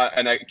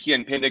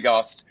Kian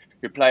Pendergast,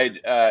 who played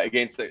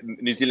against the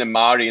New Zealand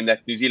Maori in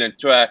that New Zealand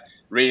tour,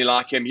 really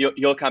like him.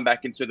 He'll come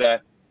back into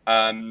the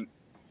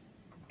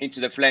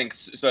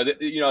flanks. So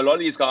a lot of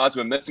these guys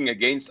were missing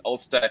against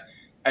Ulster,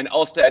 and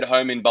Ulster at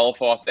home in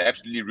Belfast, they're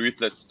absolutely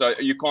ruthless. So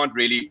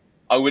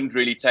I wouldn't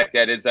really take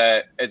that as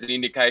an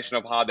indication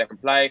of how they can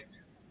play.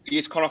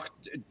 Yes,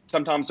 Connacht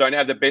sometimes don't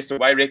have the best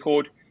away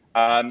record,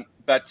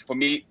 but for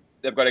me,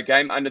 they've got a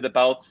game under the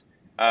belt.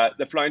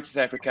 They're flying to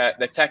South Africa.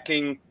 They're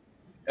tackling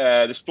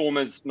the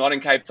Stormers, not in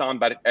Cape Town,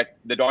 but at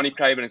the Donny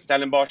Craven and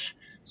Stellenbosch.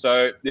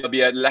 So there'll be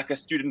a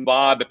student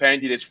vibe.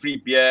 Apparently, there's free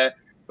beer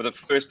for the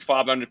first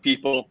 500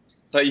 people.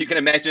 So you can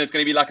imagine it's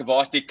going to be like a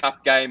Varsity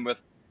Cup game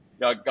with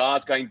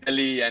guys going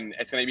dilly, and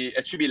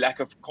it should be like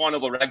a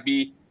carnival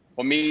rugby.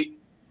 For me,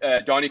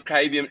 Donny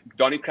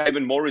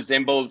Craven more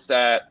resembles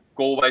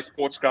Galway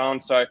Sports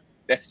Ground, so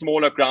that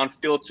smaller ground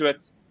feel to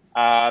it.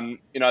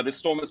 The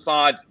Stormers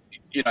side,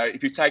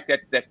 if you take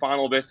that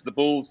final versus the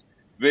Bulls,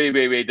 very,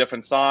 very, very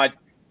different side.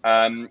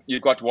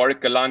 You've got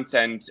Warwick Gallant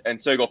and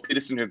Sergio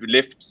Peterson who've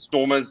left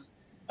Stormers.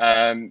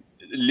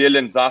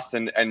 Leland Zass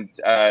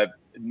and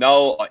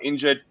Null are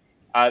injured.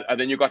 And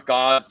then you've got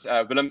guys,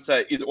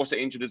 Willemse is also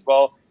injured as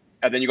well.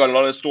 And then you've got a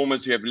lot of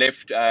Stormers who have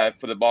left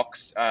for the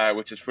box,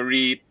 which is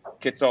Fourie,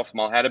 Kitsoff,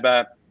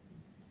 Malhadaba.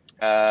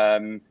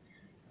 And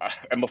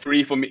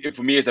Fourie for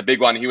me is a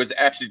big one. He was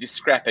absolutely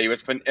scrappy. He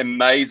was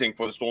amazing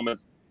for the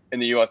Stormers in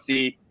the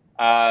URC.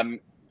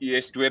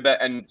 Yes, Dweber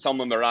and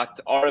Salman Marat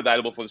are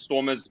available for the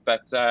Stormers,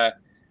 but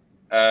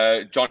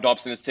John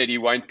Dobson has said he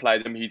won't play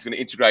them. He's going to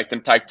integrate them,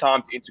 take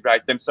time to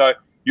integrate them. So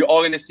you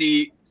are going to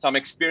see some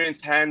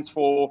experienced hands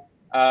for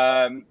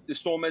the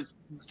Stormers,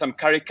 some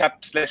Currie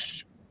Cup /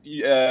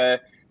 Super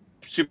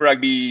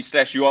Rugby /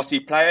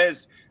 URC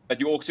players, but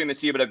you're also going to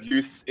see a bit of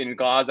youth in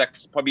guys like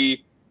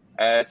probably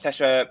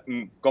Sasha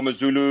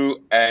Gomazulu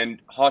and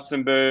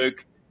Hartzenberg,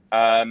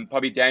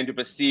 probably Dan du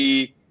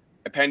Plessis.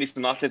 Apparently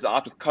Sinatla's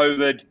out with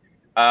COVID.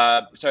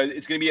 So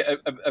it's going to be a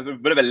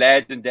bit of a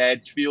lads and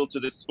dads feel to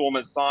the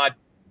Stormers side.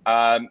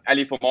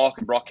 Ali for Mark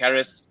and Brock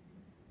Harris.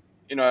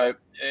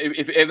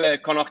 If ever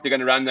Connacht are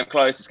going to run them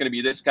close, it's going to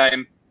be this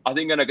game. I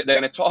think they're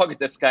going to target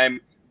this game.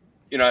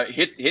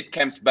 Hit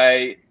Camps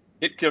Bay,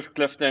 hit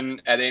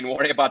Clifton, and then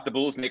worry about the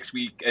Bulls next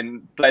week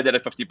and play that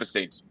at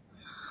 50%.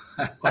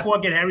 Before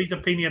I get Harry's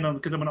opinion on,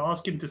 because I'm going to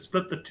ask him to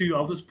split the two,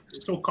 I'll just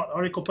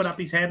Oracle put up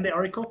his hand there.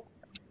 Oracle.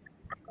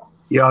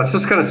 Yeah, I was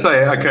just going to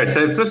say, okay,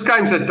 so if this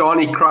game's at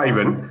Donny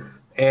Craven,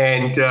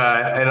 and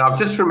I've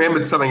just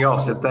remembered something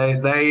else, that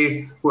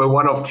they were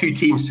one of two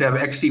teams to have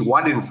actually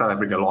won in South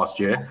Africa last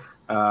year.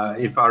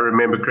 If I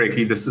remember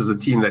correctly, this is a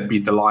team that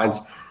beat the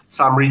Lions.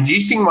 So I'm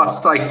reducing my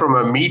stake from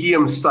a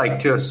medium stake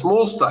to a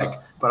small stake,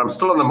 but I'm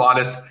still on the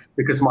minus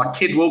because my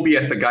kid will be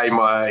at the game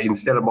in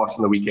Stellenbosch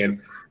on the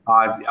weekend.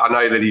 I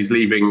know that he's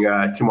leaving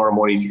tomorrow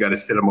morning to go to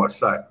Stellenbosch.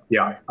 So,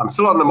 yeah, I'm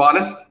still on the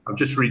minus. I've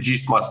just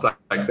reduced my stake.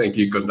 Thank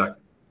you. Good night.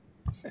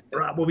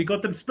 Right, well, we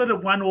got them split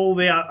at 1-1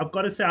 there. I've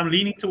got to say I'm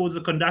leaning towards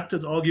the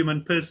conductor's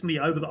argument personally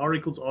over the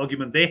Oracle's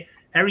argument there.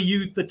 Harry,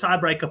 you the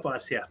tiebreaker for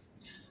us here.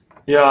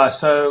 Yeah,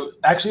 so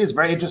actually it's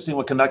very interesting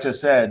what Conductor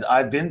said.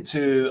 I've been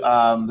to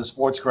the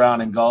sports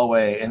ground in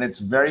Galway, and it's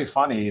very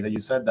funny that you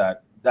said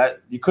that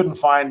you couldn't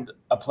find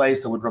a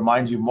place that would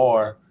remind you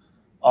more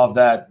of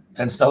that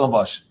than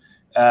Stellenbosch.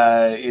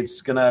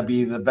 It's going to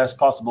be the best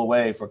possible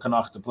way for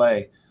Connacht to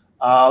play.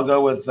 I'll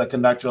go with the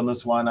Conductor on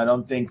this one. I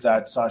don't think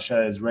that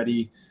Sasha is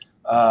ready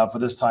for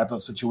this type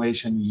of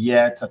situation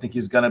yet. I think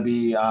he's going to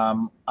be,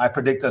 I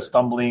predict a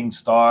stumbling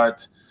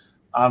start.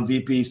 I'm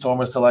VP,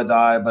 Stormers till I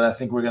die, but I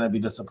think we're going to be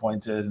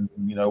disappointed and,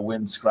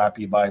 win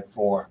scrappy by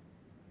 4.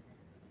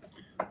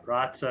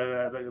 Right,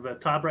 so the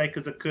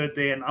tiebreakers occurred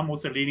there, and I'm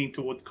also leaning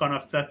towards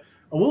Connacht. So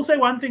I will say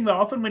one thing, though.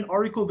 Often when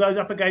Oracle goes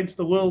up against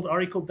the world,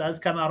 Oracle does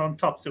come out on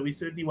top, so we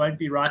certainly won't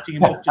be writing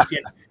him off just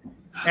yet.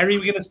 Harry,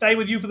 we're going to stay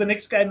with you for the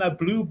next game.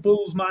 Blue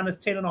Bulls minus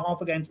 10.5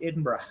 against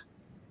Edinburgh.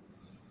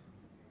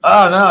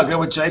 Oh, no, I'll go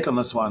with Jake on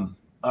this one.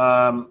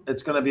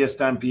 It's going to be a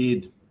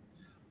stampede.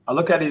 I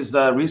look at his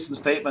recent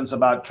statements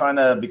about trying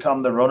to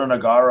become the Ronan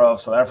O'Gara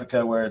of South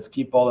Africa, where it's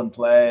keep ball and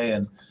play.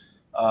 And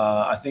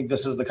I think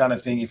this is the kind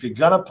of thing, if you're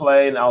going to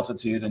play in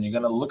altitude and you're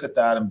going to look at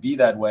that and be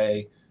that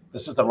way,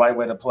 this is the right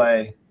way to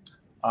play.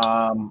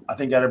 I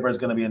think Edinburgh is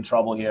going to be in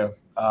trouble here.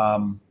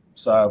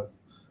 So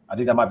I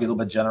think that might be a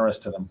little bit generous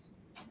to them.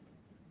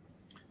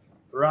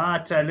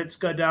 Right, let's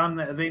go down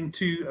then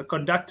to a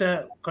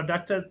Conductor.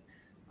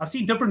 I've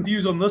seen different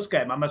views on this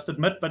game, I must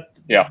admit, but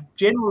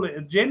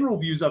general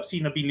views I've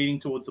seen have been leaning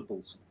towards the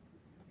Bulls.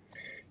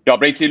 Yeah,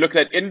 Brady, look,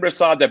 that Edinburgh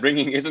side they're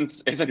bringing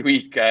isn't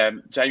weak.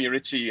 Jamie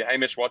Ritchie,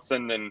 Hamish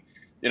Watson, and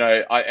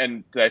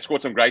and they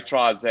scored some great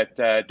tries. That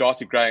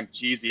Darcy Graham,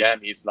 cheesy,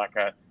 he's like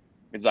a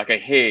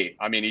hare.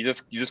 I mean, you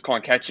just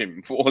can't catch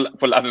him for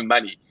love and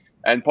money.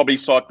 And probably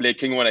start Blair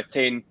King at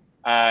 10.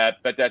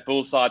 But that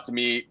Bulls side to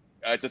me,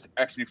 just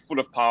actually full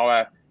of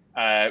power.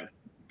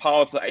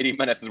 Power for 80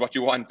 minutes is what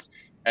you want.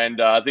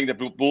 And I think the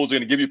Bulls are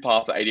going to give you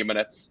power for 80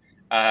 minutes.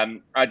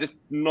 I just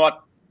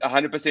not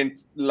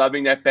 100%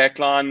 loving that back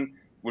line.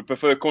 Would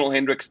prefer Cornel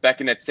Hendricks back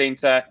in that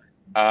centre.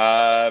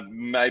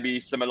 Maybe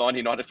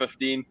Similani not at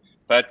 15.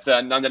 But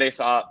nonetheless,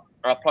 I'll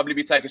probably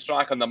be taking a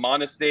strike on the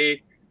minus there.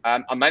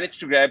 I managed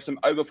to grab some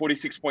over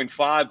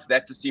 46.5.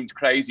 That just seemed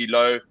crazy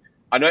low.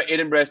 I know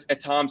Edinburgh at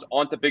times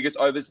aren't the biggest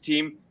overs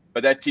team,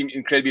 but that seemed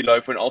incredibly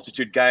low for an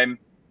altitude game.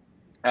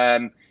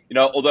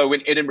 Although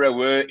when Edinburgh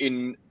were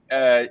in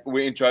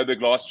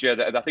Joburg last year,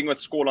 I think the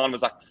scoreline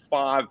was like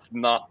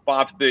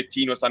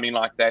 5-13 or something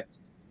like that.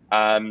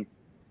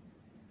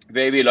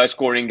 Very, very low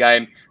scoring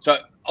game. So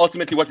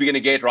ultimately what we're going to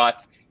get, right,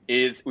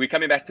 is we're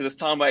coming back to this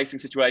time wasting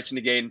situation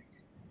again.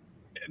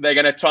 They're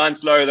going to try and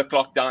slow the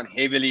clock down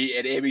heavily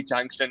at every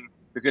junction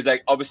because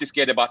they're obviously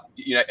scared about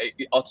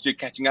altitude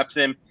catching up to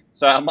them.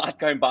 So I might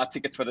go and buy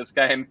tickets for this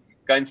game,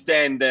 go and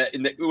stand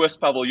in the Uwes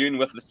Pavilion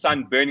with the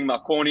sun burning my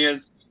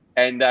corneas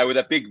and with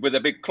a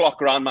big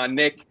clock around my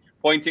neck,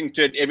 pointing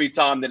to it every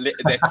time that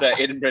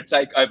Edinburgh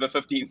take over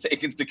 15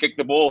 seconds to kick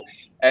the ball.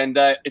 And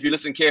if you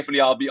listen carefully,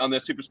 I'll be on the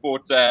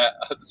SuperSport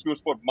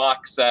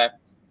mics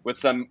with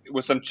some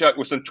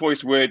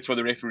choice words for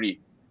the referee.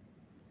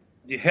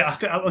 Yeah,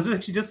 I was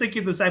actually just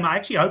thinking the same. I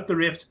actually hope the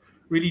refs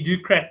really do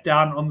crack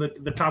down on the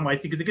time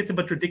wasting because it gets a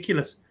bit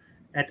ridiculous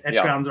at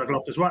grounds like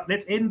Loftus. Right,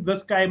 let's end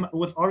this game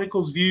with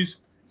Oracle's views.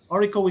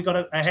 Oracle, we got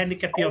a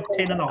handicap here of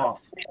 10.5.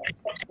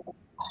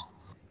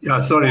 Yeah,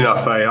 it's not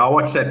enough. I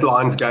watched that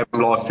Lions game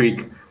last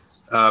week.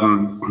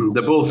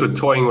 The Bulls were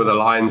toying with the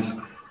Lions.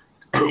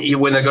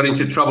 When they got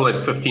into trouble at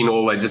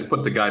 15-all, they just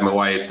put the game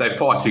away. They're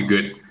far too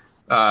good.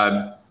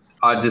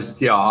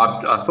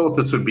 I thought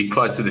this would be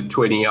closer to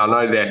 20. I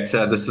know that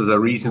this is a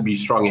reasonably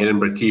strong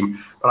Edinburgh team,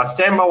 but I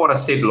stand by what I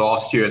said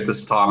last year at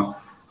this time.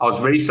 I was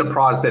very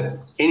surprised that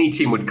any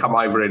team would come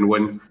over and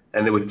win,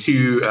 and there were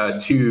two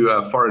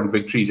foreign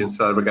victories in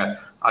South Africa.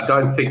 I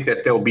don't think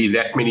that there'll be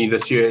that many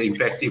this year. In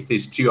fact, if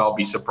there's 2, I'll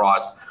be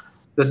surprised.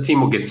 This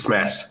team will get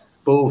smashed.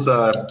 Bulls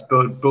are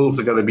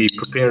going to be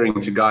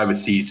preparing to go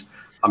overseas.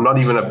 I'm not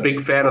even a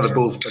big fan of the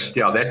Bulls, but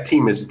yeah, that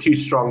team is too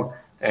strong.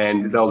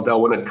 And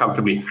they'll win it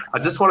comfortably. I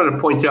just wanted to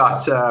point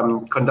out,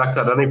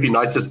 Conductor, I don't know if you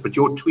noticed, but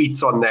your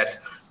tweets on that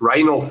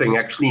Reynolds thing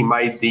actually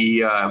made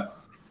the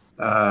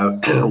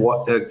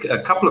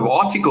a couple of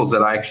articles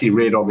that I actually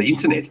read on the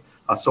internet.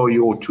 I saw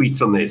your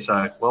tweets on there,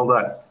 so well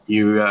done.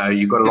 You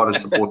got a lot of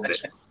support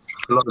there,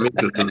 a lot of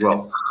interest as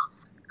well.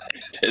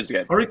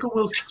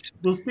 Oracle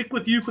will stick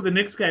with you for the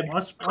next game.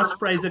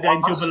 Ospreys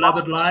against your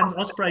beloved Lions.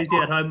 Ospreys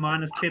here at home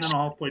minus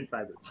 10.5 point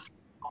favourites.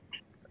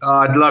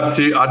 I'd love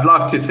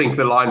to think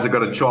the Lions have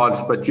got a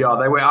chance, but yeah,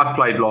 they were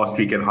outplayed last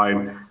week at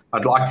home.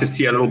 I'd like to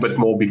see a little bit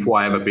more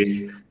before I have a bet.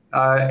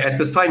 At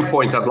the same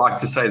point, I'd like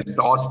to say that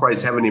the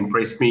Ospreys haven't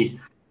impressed me.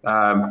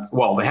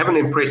 They haven't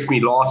impressed me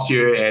last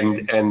year,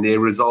 and their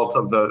result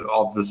of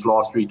this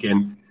last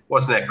weekend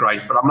wasn't that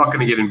great. But I'm not going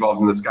to get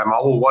involved in this game. I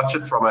will watch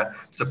it from a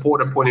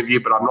supporter point of view,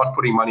 but I'm not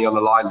putting money on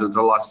the Lions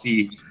until I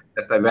see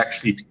that they've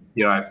actually,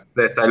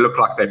 that they look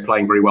like they're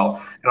playing very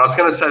well. And I was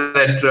going to say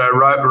that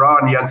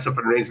Rowan Janssen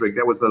van Rensburg,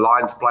 that was the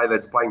Lions player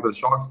that's playing for the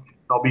Sharks.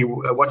 I'll be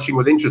watching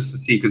with interest to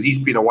see, because he's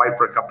been away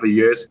for a couple of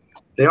years.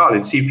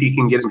 Let's see if he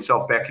can get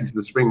himself back into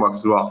the Springboks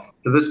as well.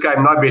 So this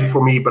game, no bet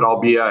for me, but I'll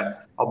be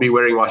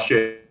wearing my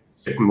shirt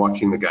and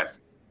watching the game.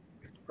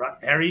 Right,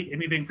 Harry,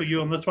 anything for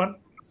you on this one?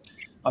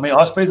 I mean,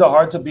 Ospreys are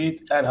hard to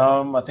beat at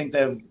home. I think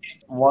they've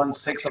won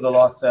 6 of the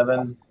last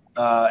 7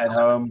 at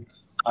home.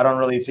 I don't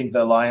really think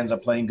the Lions are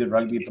playing good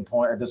rugby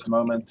at this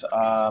moment.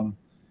 And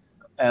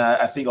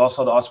I think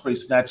also the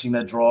Ospreys snatching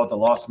that draw at the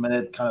last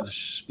minute kind of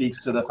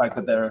speaks to the fact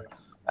that they're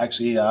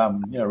actually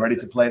ready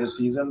to play this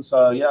season.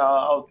 So yeah,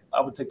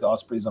 I would take the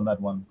Ospreys on that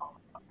one.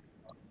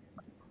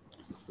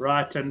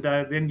 Right, and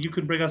then you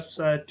can bring us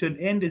to an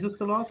end. Is this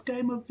the last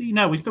game of the?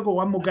 No, we've still got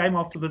one more game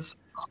after this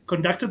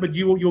conductor. But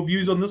your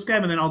views on this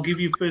game, and then I'll give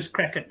you first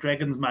crack at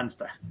Dragons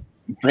Munster.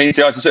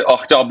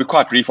 I'll be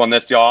quite brief on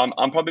this. Yeah,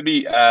 I'm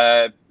probably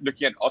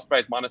looking at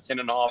Ospreys minus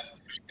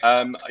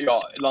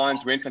 10.5.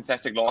 Lions went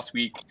fantastic last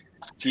week.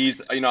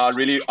 Geez, I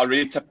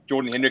really tipped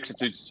Jordan Hendricks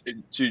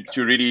to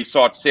really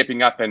start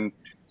stepping up and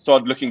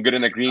start looking good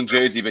in a green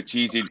jersey. But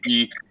geez,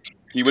 he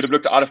would have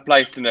looked out of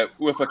place in a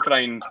Uefa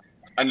Crane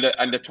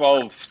under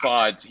 12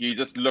 side. He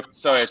just looked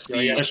so at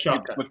sea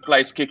with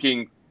place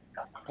kicking,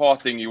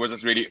 passing. He was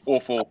just really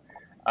awful.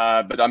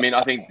 But I mean,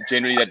 I think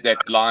generally the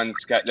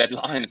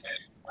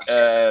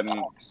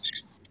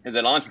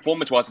Lions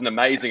performance wasn't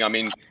amazing. I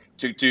mean,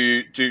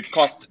 to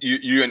cost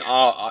you and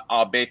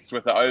our bets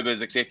with the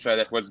overs, etc.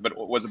 That was a bit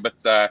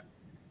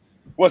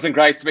wasn't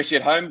great, especially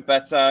at home.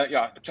 But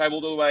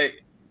travelled all the way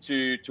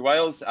to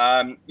Wales.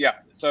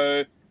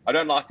 So I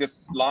don't like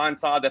this Lions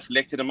side that's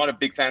selected. I'm not a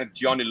big fan of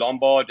Gianni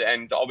Lombard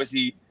and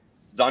obviously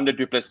Xander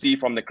du Plessis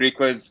from the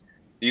Griquas.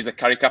 These are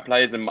Currie Cup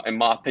players, in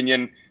my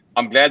opinion.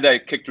 I'm glad they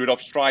kicked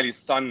Rudolph Straley's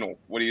son, or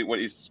what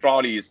is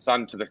Straley's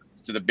son, to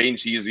the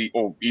bench. He's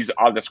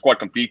out of the squad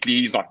completely.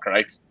 He's not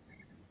great.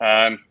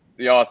 So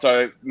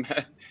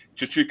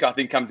Chuchuka, I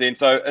think, comes in.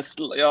 So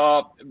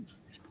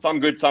some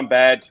good, some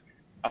bad.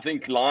 I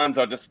think Lions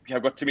have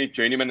got too many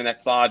journeymen in that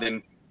side,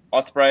 and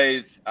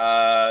Ospreys.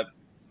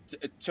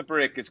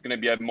 Tipuric is going to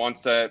be a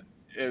monster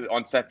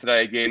on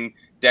Saturday again.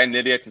 Dan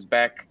Elliott is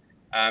back.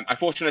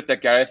 Unfortunate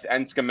that Gareth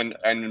Anscombe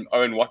and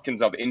Owen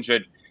Watkins are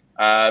injured.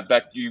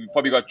 But you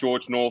probably got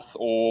George North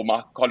or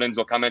Mark Collins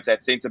will come into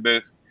that centre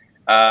berth.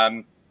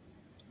 But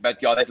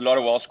there's a lot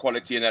of Welsh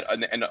quality in that,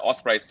 in the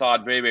Osprey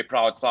side, very, very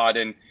proud side,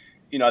 and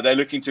they're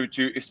looking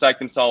to stake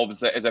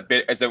themselves as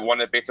one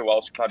of the better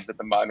Welsh clubs at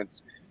the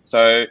moment.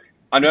 So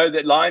I know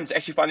that Lions,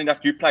 actually, funny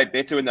enough, do play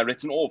better when they're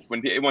written off. When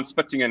everyone's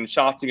spitting and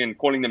shouting and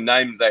calling them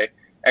names, they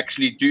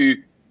actually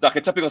do. Like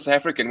a typical South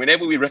African,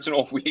 whenever we're written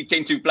off, we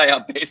tend to play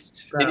our best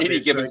in any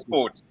given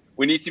sport.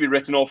 We need to be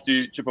written off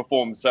to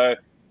perform. So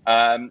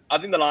I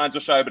think the Lions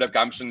will show a bit of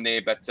gumption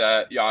there, but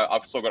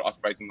I've still got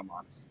Ospreys in the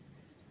minus.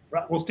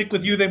 Right, we'll stick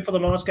with you then for the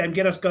last game.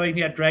 Get us going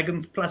here.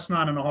 Dragons plus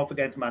 9.5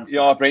 against Munster.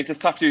 Yeah, Brent, it's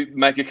tough to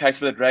make a case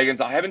for the Dragons.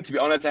 To be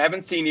honest, I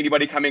haven't seen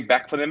anybody coming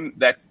back for them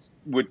that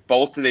would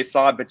bolster their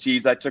side. But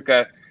geez, they took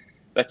a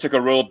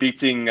real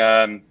beating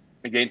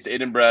against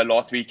Edinburgh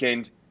last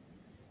weekend.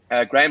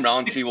 Graham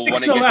Roundtree will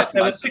want to get this.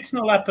 They were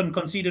 6-0 up and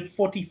conceded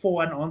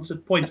 44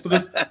 unanswered points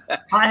because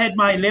I had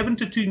my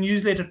 11-2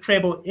 newsletter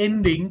treble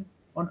ending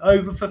on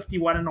over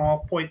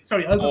 51.5 points.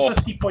 Sorry, over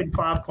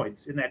 50.5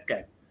 points in that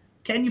game.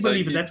 Can you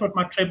believe it? That's what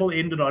my treble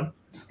ended on.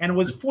 And it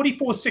was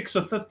 44-6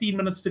 with 15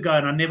 minutes to go,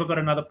 and I never got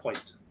another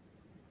point.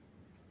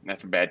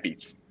 That's a bad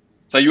beat.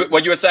 So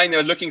what you were saying, they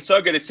were looking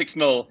so good at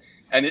 6-0,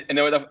 and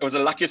it was the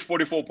luckiest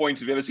 44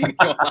 points you've ever seen in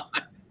your life.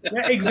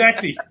 Yeah,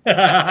 exactly.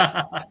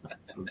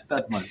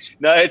 That much.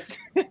 No,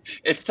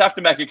 it's tough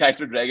to make a case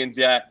for Dragons.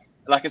 Yeah,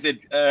 like I said,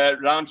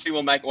 Roundtree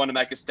will want to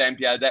make a stamp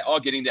here. They are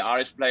getting the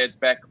Irish players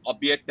back,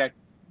 albeit that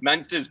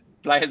Munster's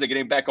players are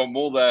getting back on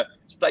more the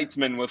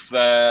statesmen with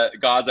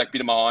guys like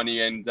Peter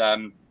Mahoney and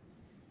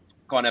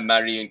Conor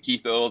Murray and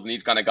Keith Earls and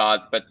these kind of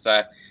guys. But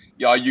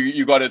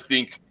you got to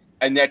think,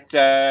 and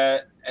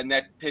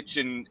that pitch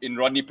in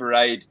Rodney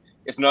Parade,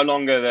 it's no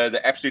longer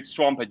the absolute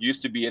swamp it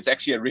used to be. It's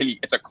actually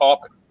it's a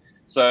carpet.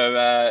 So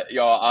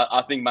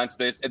I think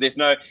Munster,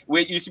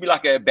 where it used to be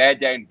like a bad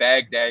day in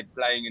Baghdad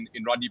playing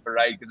in Rodney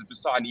Parade because it was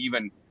so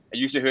uneven. It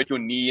used to hurt your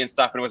knee and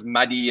stuff, and it was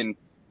muddy, and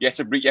you have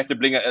to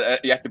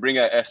bring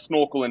a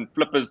snorkel and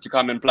flippers to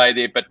come and play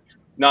there. But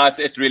no,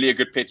 it's really a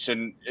good pitch,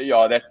 and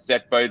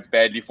that bodes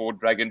badly for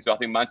Dragons. So I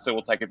think Munster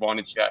will take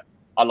advantage here.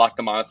 I like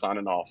the minus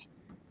 9.5.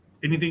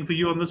 Anything for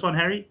you on this one,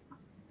 Harry?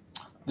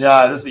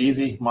 Yeah, this is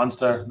easy.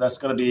 Munster. That's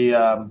gonna be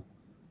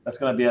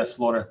a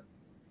slaughter.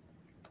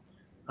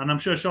 And I'm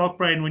sure Shark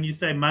Brain, when you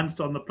say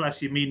Munster on the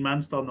plus, you mean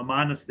Munster on the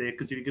minus there,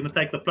 because if you're going to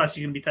take the plus,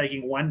 you're going to be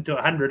taking 1 to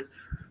 100.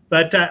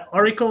 But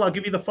Oracle, I'll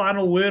give you the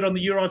final word on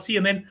the URC,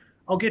 and then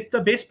I'll get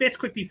the best bets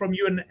quickly from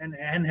you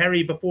and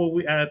Harry before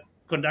we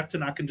conduct,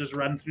 and I can just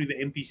run through the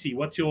NPC.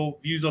 What's your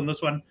views on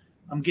this one?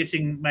 I'm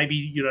guessing maybe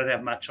you don't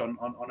have much on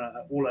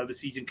a all over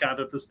season count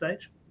at this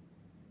stage.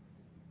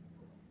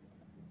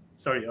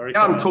 Sorry, Oric.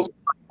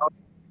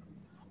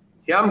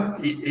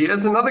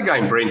 Here's another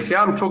game, Brent.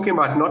 Yeah, I'm talking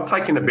about not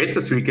taking a bet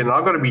this weekend.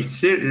 I've got to be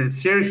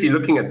seriously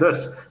looking at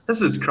this.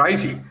 This is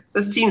crazy.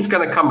 This team's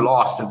going to come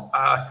last.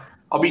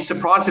 I'll be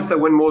surprised if they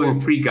win more than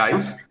 3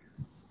 games.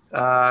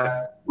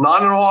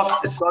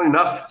 9.5, it's not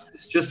enough.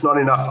 It's just not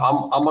enough.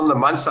 I'm on the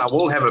Munster. I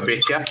will have a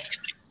bet here.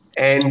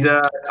 And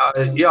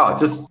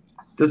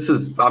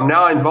I'm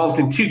now involved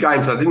in 2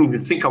 games I didn't even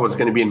think I was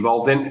going to be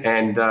involved in.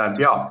 And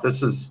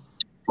this is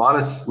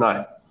minus.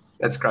 No,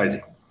 that's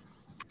crazy.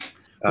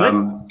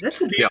 That's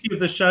the beauty of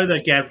the show, though,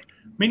 Gav.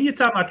 Many a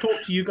time I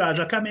talk to you guys,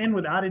 I come in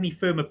without any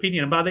firm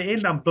opinion, and by the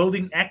end, I'm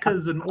building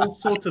ACCAs and all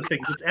sorts of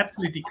things. It's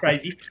absolutely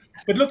crazy.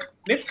 But look,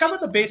 let's cover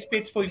the best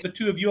bets for the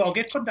two of you. I'll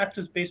get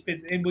Conductor's best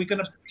bets, and we're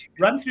going to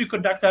run through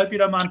Conductor. I hope you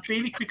don't mind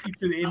fairly quickly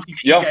through the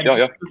NPC games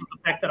because of the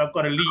fact that I've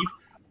got to leave.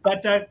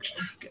 But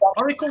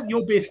Oracle,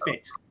 your best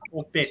bet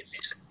or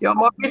bets? Yeah,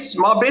 my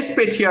best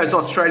bet here is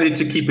Australia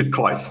to keep it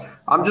close.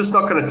 I'm just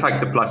not going to take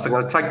the plus. I'm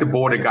going to take the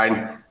board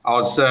again.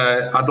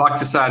 I'd like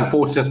to say,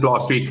 unfortunate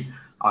last week,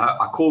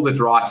 I called it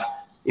right.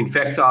 In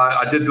fact,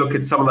 I did look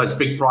at some of those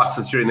big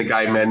prices during the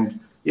game, and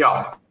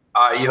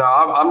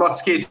I'm not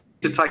scared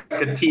to take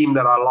a team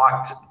that I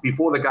liked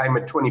before the game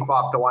at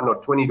 25-1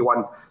 or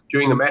 20-1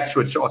 during the match,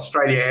 which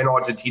Australia and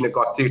Argentina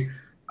got to.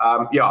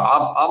 I'm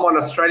on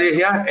Australia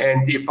here,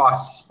 and if I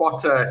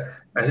spot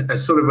a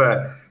sort of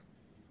a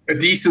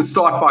decent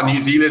start by New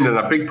Zealand and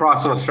a big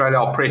price on Australia,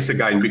 I'll press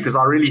again because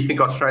I really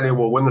think Australia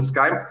will win this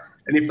game.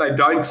 And if they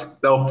don't,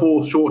 they'll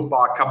fall short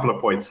by a couple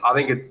of points. I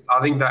think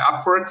they're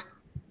up for it.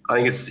 I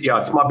think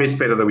it's my best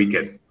bet of the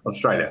weekend,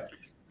 Australia.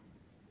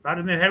 Right,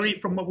 and then Harry,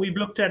 from what we've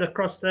looked at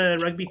across the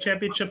rugby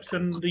championships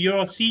and the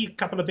URC, a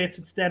couple of bets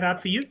that stand out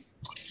for you?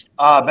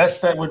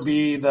 Best bet would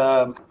be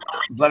the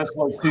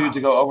Bledisloe 2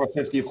 to go over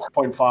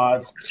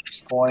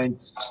 50.5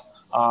 points.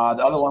 The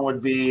other one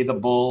would be the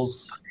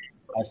Bulls,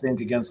 I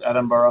think, against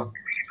Edinburgh.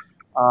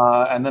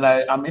 And then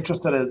I'm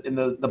interested in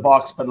the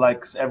box, but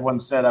like everyone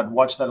said, I'd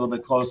watch that a little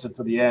bit closer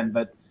to the end.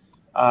 But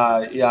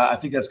I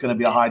think that's going to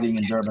be a hiding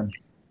in Durban.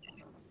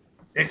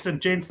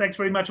 Excellent, gents. Thanks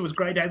very much. It was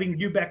great having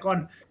you back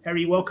on.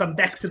 Harry, welcome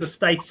back to the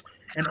States.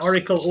 And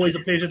Oracle, always a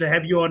pleasure to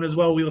have you on as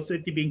well. We'll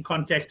certainly be in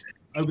contact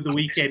over the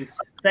weekend.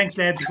 Thanks,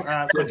 lads.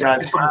 Cheers,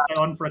 guys. Going to stay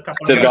on for a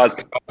couple of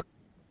minutes.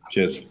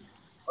 Cheers.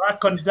 All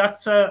right,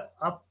 Conductor,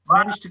 I've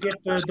managed to get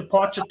the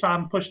departure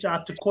time pushed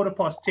out to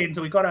 10:15,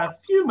 so we've got a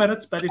few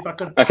minutes, but if I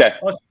could ask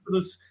you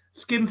to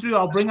skim through,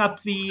 I'll bring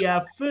up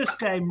the first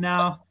game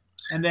now,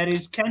 and that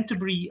is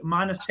Canterbury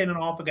minus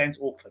 10.5 against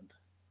Auckland.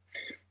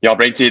 Yeah,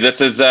 Brenty,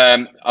 this is,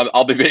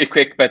 I'll be very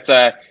quick, but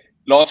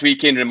last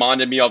weekend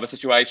reminded me of a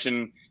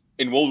situation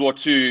in World War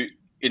II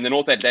in the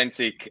North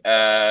Atlantic.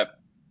 The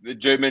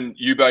German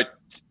U-boat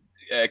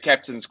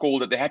captains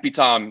called it the happy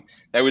time.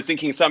 They were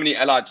sinking so many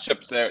Allied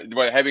ships. They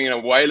were having a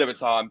whale of a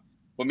time.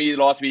 For me,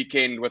 last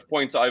weekend with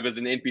points overs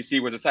in the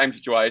NPC was the same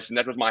situation.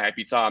 That was my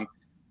happy time.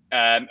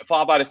 5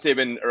 out of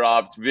 7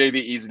 arrived very,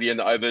 very easily in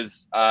the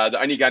overs. The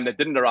only game that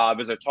didn't arrive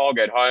is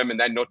Otago at home, and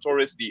they're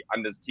notoriously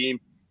unders team.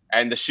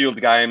 And the Shield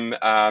game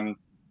for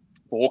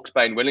Hawke's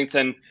Bay in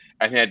Wellington,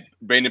 and had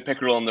Brendan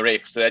Pickerel on the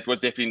ref. So that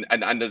was definitely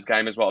an unders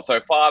game as well. So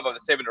 5 of the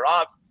 7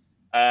 arrived.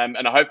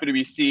 And hopefully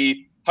we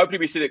see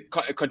the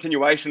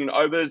continuation in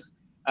overs.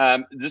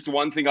 Just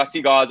one thing I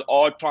see guys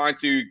are trying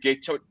to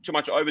get too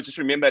much over. Just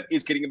remember, it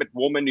is getting a bit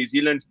warmer in New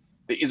Zealand.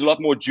 There is a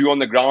lot more dew on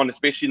the ground,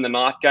 especially in the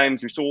night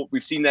games.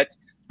 We've seen that,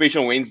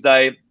 especially on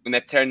Wednesday in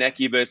that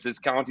Taranaki versus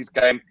Counties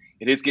game.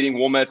 It is getting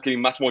warmer. It's getting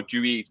much more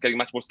dewy. It's getting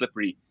much more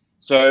slippery.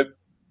 So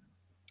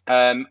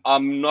I'm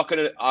not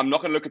gonna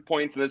look at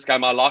points in this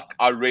game.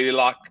 I really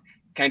like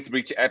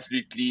Canterbury to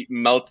absolutely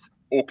melt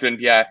Auckland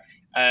here.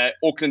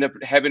 Auckland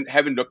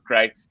haven't looked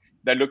great.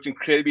 They looked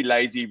incredibly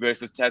lazy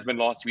versus Tasman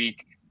last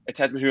week.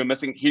 Tasman, who are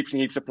missing heaps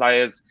and heaps of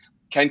players.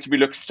 Canterbury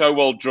looks so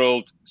well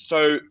drilled.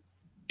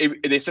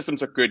 Their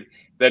systems are good.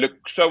 They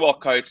look so well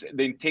coached.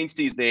 The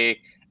intensity is there.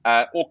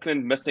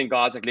 Auckland missing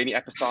guys like Lenny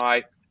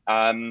Apasai,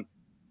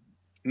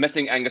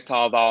 missing Angus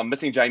Talvao,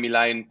 missing Jamie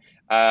Lane,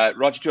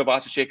 Roger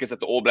Tuivasa-Sheck is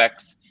at the All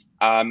Blacks.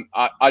 And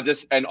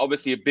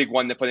obviously a big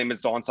one for them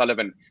is Don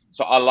Sullivan.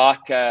 So I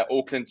like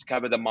Auckland to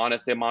cover the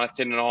minus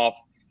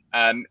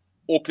 10.5.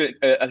 Auckland,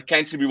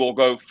 Canterbury will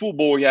go full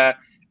ball here.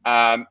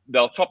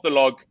 They'll top the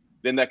log.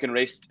 Then they can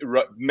rest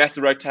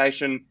massive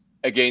rotation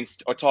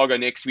against Otago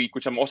next week,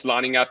 which I'm also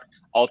lining up.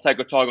 I'll take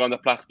Otago on the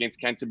plus against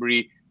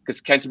Canterbury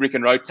because Canterbury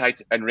can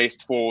rotate and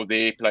rest for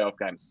their playoff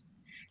games.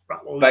 Right,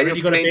 well,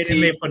 you got a bet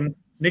in there for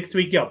next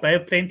week. Yeah, Bay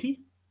of Plenty.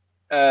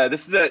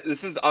 This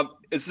is a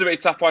very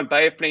tough one.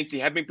 Bay of Plenty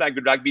have been playing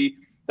good rugby.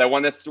 They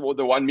won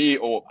me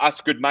or us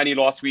good money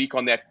last week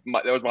on that.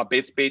 That was my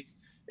best bet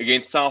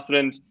against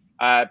Southland.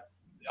 I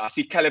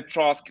see Caleb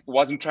Trask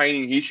wasn't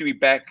training. He should be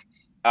back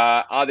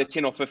either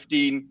 10 or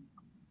 15.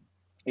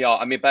 Yeah,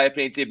 I mean, Bay of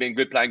Plenty have been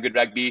good, playing good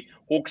rugby.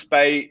 Hawke's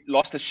Bay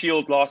lost the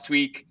Shield last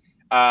week.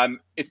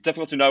 It's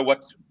difficult to know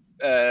what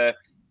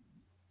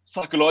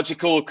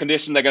psychological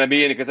condition they're going to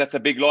be in, because that's a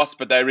big loss,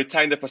 but they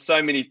retained it for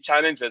so many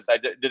challenges. They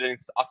did an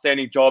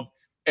outstanding job.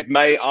 It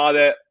may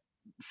either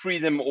free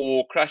them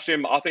or crush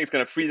them. I think it's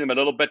going to free them a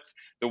little bit.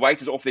 The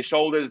weight is off their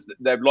shoulders.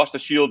 They've lost the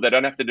Shield. They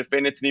don't have to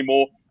defend it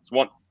anymore. It's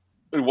one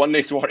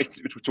less worry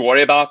to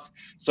worry about.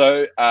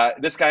 So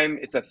this game,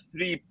 it's a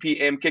 3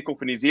 p.m. kickoff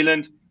for New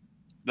Zealand.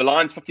 The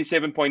line's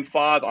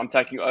 57.5. I'm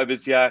taking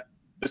overs here.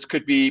 This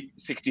could be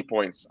 60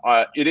 points.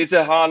 It is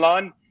a high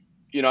line.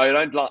 You know,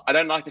 I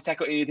don't like to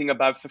tackle anything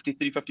above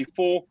 53,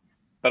 54,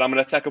 but I'm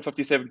going to tackle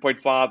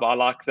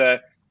 57.5.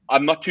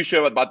 I'm not too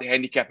sure about the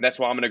handicap, and that's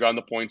why I'm going to go on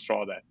the points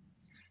rather.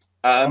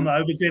 On the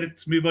overs,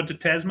 let's move on to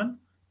Tasman.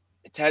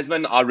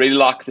 Tasman, I really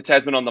like the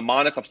Tasman on the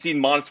minus. I've seen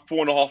minus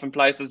 4.5 in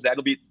places.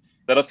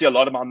 That'll see a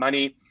lot of my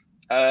money.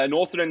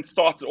 Northland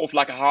started off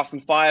like a house on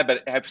fire,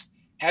 but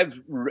have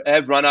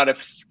run out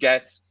of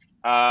gas.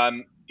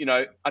 You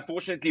know,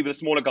 unfortunately, with the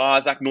smaller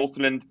guys like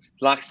Northland,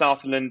 like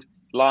Southland,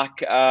 like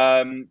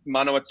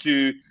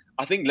Manawatu,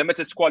 I think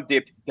limited squad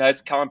depth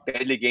does count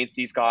badly against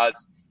these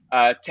guys.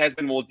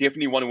 Tasman will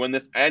definitely want to win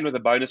this, and with a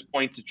bonus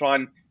point to try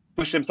and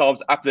push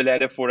themselves up the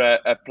ladder for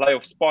a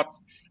playoff spot.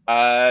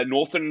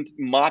 Northland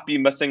might be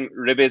missing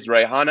Rivez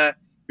Rehana,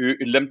 who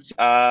limped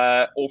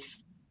off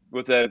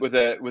with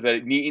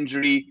a knee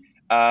injury.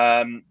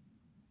 And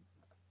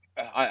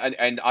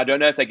I don't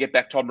know if they get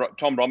back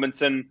Tom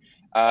Robinson.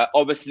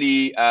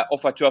 Obviously,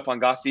 Ofa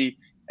Tuafangasi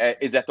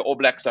is at the All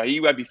Blacks, so he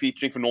won't be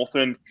featuring for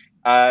Northland.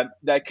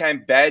 They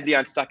came badly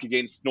unstuck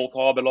against North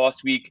Harbour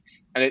last week,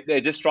 and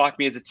they just strike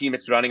me as a team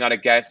that's running out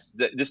of gas.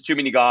 Just too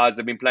many guys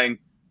have been playing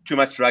too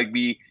much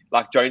rugby,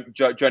 like Jonah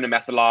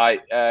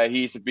Mathalai.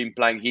 He's been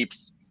playing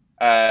heaps.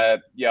 I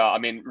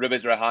mean,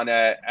 Rivers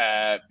Rehana,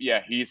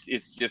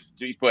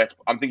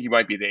 I'm thinking he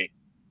won't be there.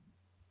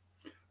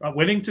 Right,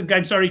 Wellington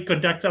game, sorry,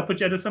 conductor, I put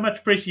you under so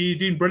much pressure. You're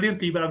doing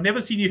brilliantly, but I've never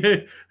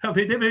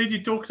never heard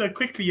you talk so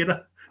quickly. You know,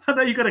 I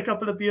know you got a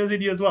couple of beers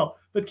in you as well,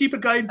 but keep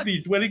it going,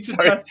 please. Wellington.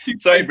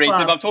 Sorry, Brent,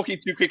 if I'm talking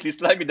too quickly,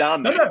 slow me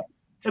down. No,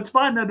 it's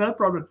fine. No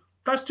problem.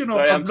 Question.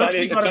 I'm trying to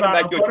make you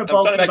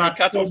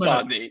cut off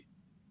time there.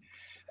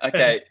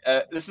 Okay,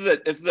 this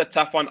is a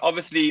tough one.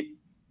 Obviously,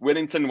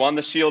 Wellington won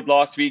the Shield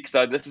last week,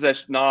 so this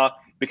is now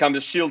becomes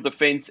a Shield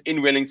defense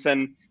in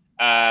Wellington.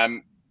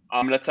 I'm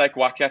going to take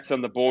Waikato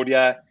on the board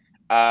here.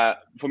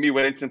 For me,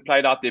 Wellington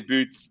played out their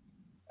boots.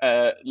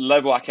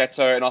 Love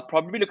Waikato, and I'll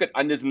probably look at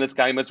unders in this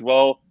game as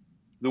well.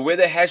 The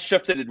weather has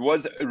shifted. It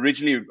was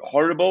originally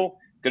horrible,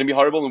 going to be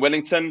horrible in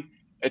Wellington.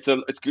 It's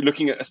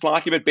looking a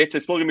slightly bit better.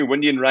 It's still going to be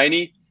windy and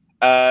rainy.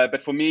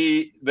 But for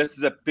me, this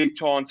is a big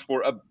chance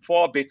for a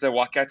far better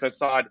Waikato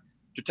side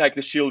to take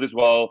the Shield as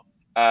well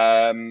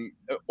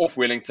off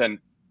Wellington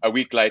a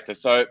week later.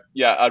 So,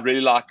 yeah, I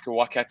really like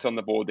Waikato on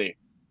the board there.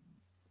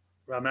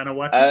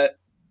 Manawatu?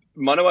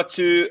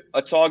 Manawatu,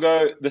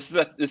 Otago. This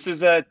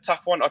is a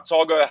tough one.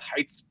 Otago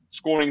hates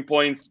scoring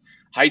points,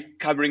 hate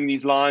covering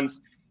these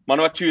lines.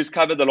 Manawatu has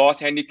covered the last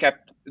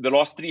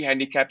three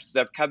handicaps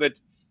they've covered.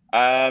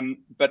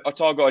 But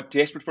Otago are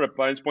desperate for a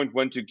bonus point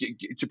win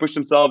to push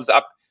themselves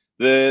up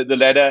the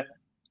ladder.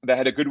 They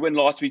had a good win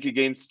last week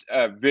against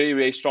a very,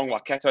 very strong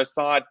Waikato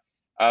side,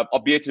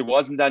 albeit it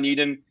wasn't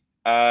Dunedin.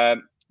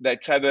 They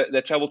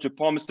traveled to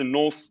Palmerston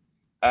North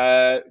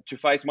to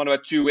face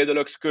Manawatu. Weather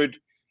looks good.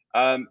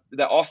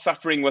 They are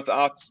suffering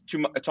without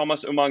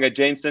Thomas Umanga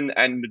Jensen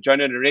and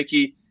Jonah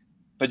Nareki,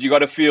 but you got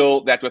to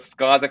feel that with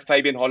guys like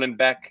Fabian Holland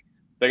back,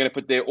 they're going to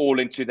put their all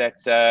into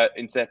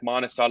that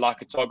minus. So I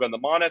like Otago on the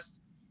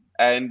minus,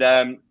 and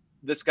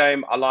this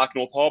game I like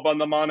North Harbour on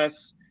the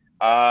minus.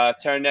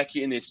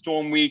 Taranaki in their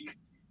storm week.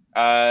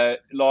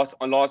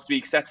 Last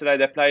week Saturday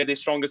they played their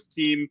strongest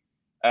team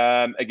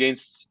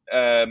against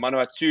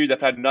Manawatu. They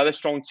played another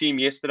strong team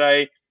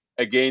yesterday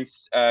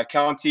against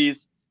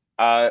Counties.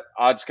 I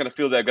just kind of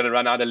feel they're going to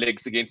run out of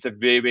legs against a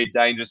very, very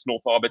dangerous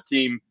North Harbour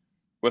team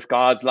with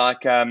guys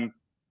like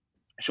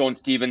Sean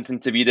Stevenson,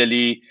 Tavita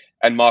Lee,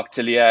 and Mark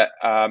Tillier.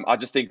 I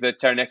just think that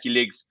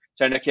Taranaki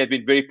have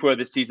been very poor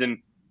this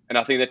season, and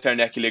I think that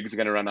Taranaki legs are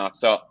going to run out.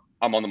 So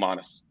I'm on the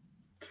minus.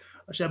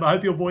 Shab, I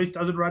hope your voice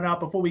doesn't run out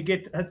before we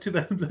get to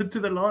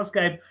the last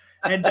game.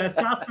 And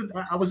Southland,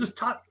 I was just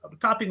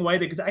typing away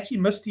there because I actually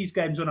missed these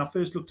games when I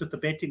first looked at the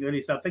betting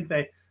earlier. So I think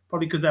they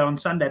probably because they're on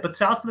Sunday. But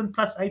Southland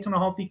plus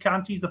 8.5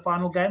 Counties, the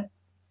final game.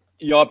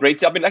 Yeah,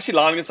 Brady, I've been actually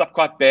lining this up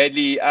quite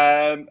badly.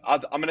 I'm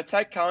going to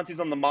take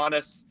Counties on the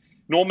minus.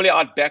 Normally,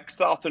 I'd back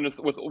Southland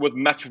with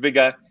much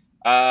vigor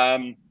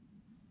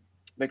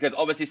because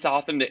obviously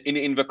Southland in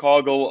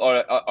Invercargill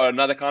are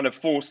another kind of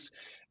force.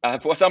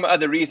 For some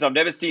other reason, I've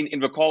never seen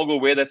Invercargill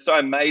where they're so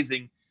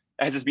amazing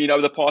as it's been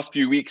over the past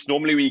few weeks.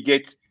 Normally, we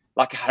get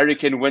like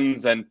hurricane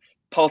winds and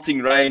pelting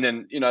rain,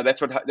 and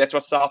that's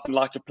what Southland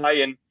like to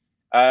play in.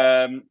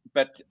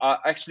 But I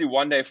actually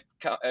wonder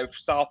if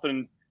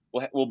Southland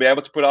will be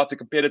able to put out a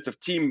competitive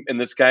team in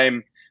this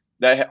game.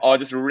 They are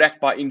just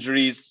racked by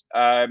injuries.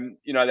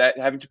 They're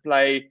having to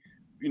play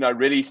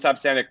really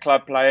substandard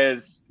club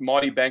players.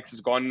 Marty Banks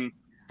is gone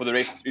for the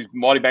rest.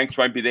 Marty Banks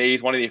won't be there.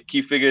 He's one of their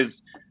key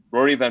figures.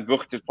 Rory van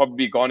Vugt is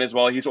probably gone as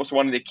well. He's also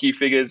one of their key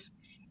figures.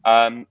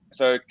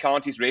 So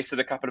Counties rested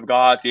a couple of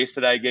guys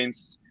yesterday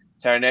against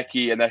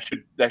Taranaki, and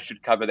they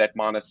should cover that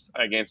minus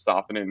against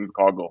Southern and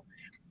Cargill.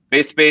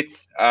 Best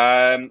bets.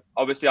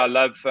 Obviously, I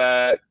love.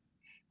 So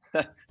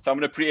I'm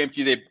going to preempt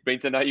you there,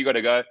 Brent. I know you got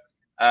to go.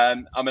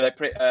 I'm going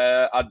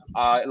to.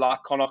 I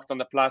like Connacht on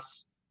the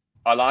plus.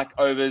 I like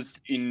overs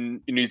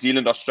in New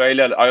Zealand,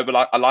 Australia. I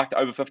like the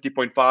over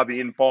 50.5 in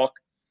Eden Park.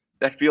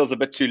 That feels a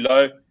bit too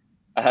low.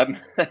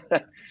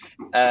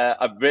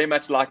 I very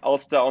much like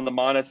Ulster on the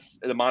minus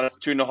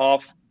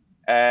 2.5,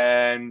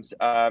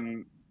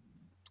 and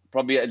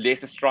probably a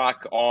lesser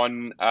strike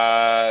on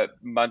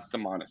Munster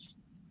minus.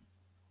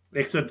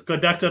 Excellent.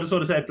 Conductor, I just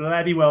want to say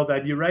bloody well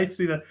done. You raced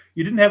through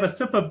you didn't have a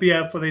sip of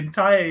beer for the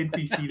entire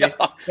NPC there.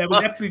 That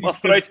was absolutely my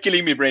throat's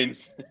killing me,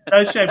 brains.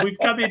 No shame. We've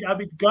come in. I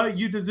mean, go.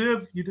 You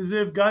deserve.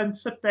 Go and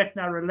sit back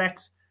now,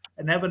 relax,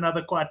 and have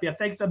another quiet beer.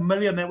 Thanks a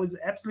million. That was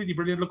absolutely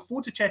brilliant. Look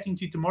forward to chatting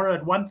to you tomorrow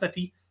at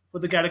 1:30 for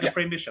the Gallagher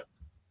Premiership.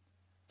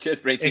 Cheers,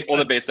 Brenty. All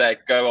the best.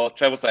 Go well.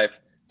 Travel safe.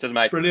 Cheers,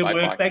 mate. Brilliant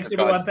work. Bye. Thanks, Cheers,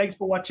 everyone. guys. Thanks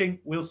for watching.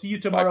 We'll see you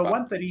tomorrow,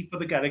 1:30 for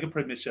the Gallagher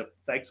Premiership.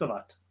 Thanks a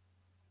lot.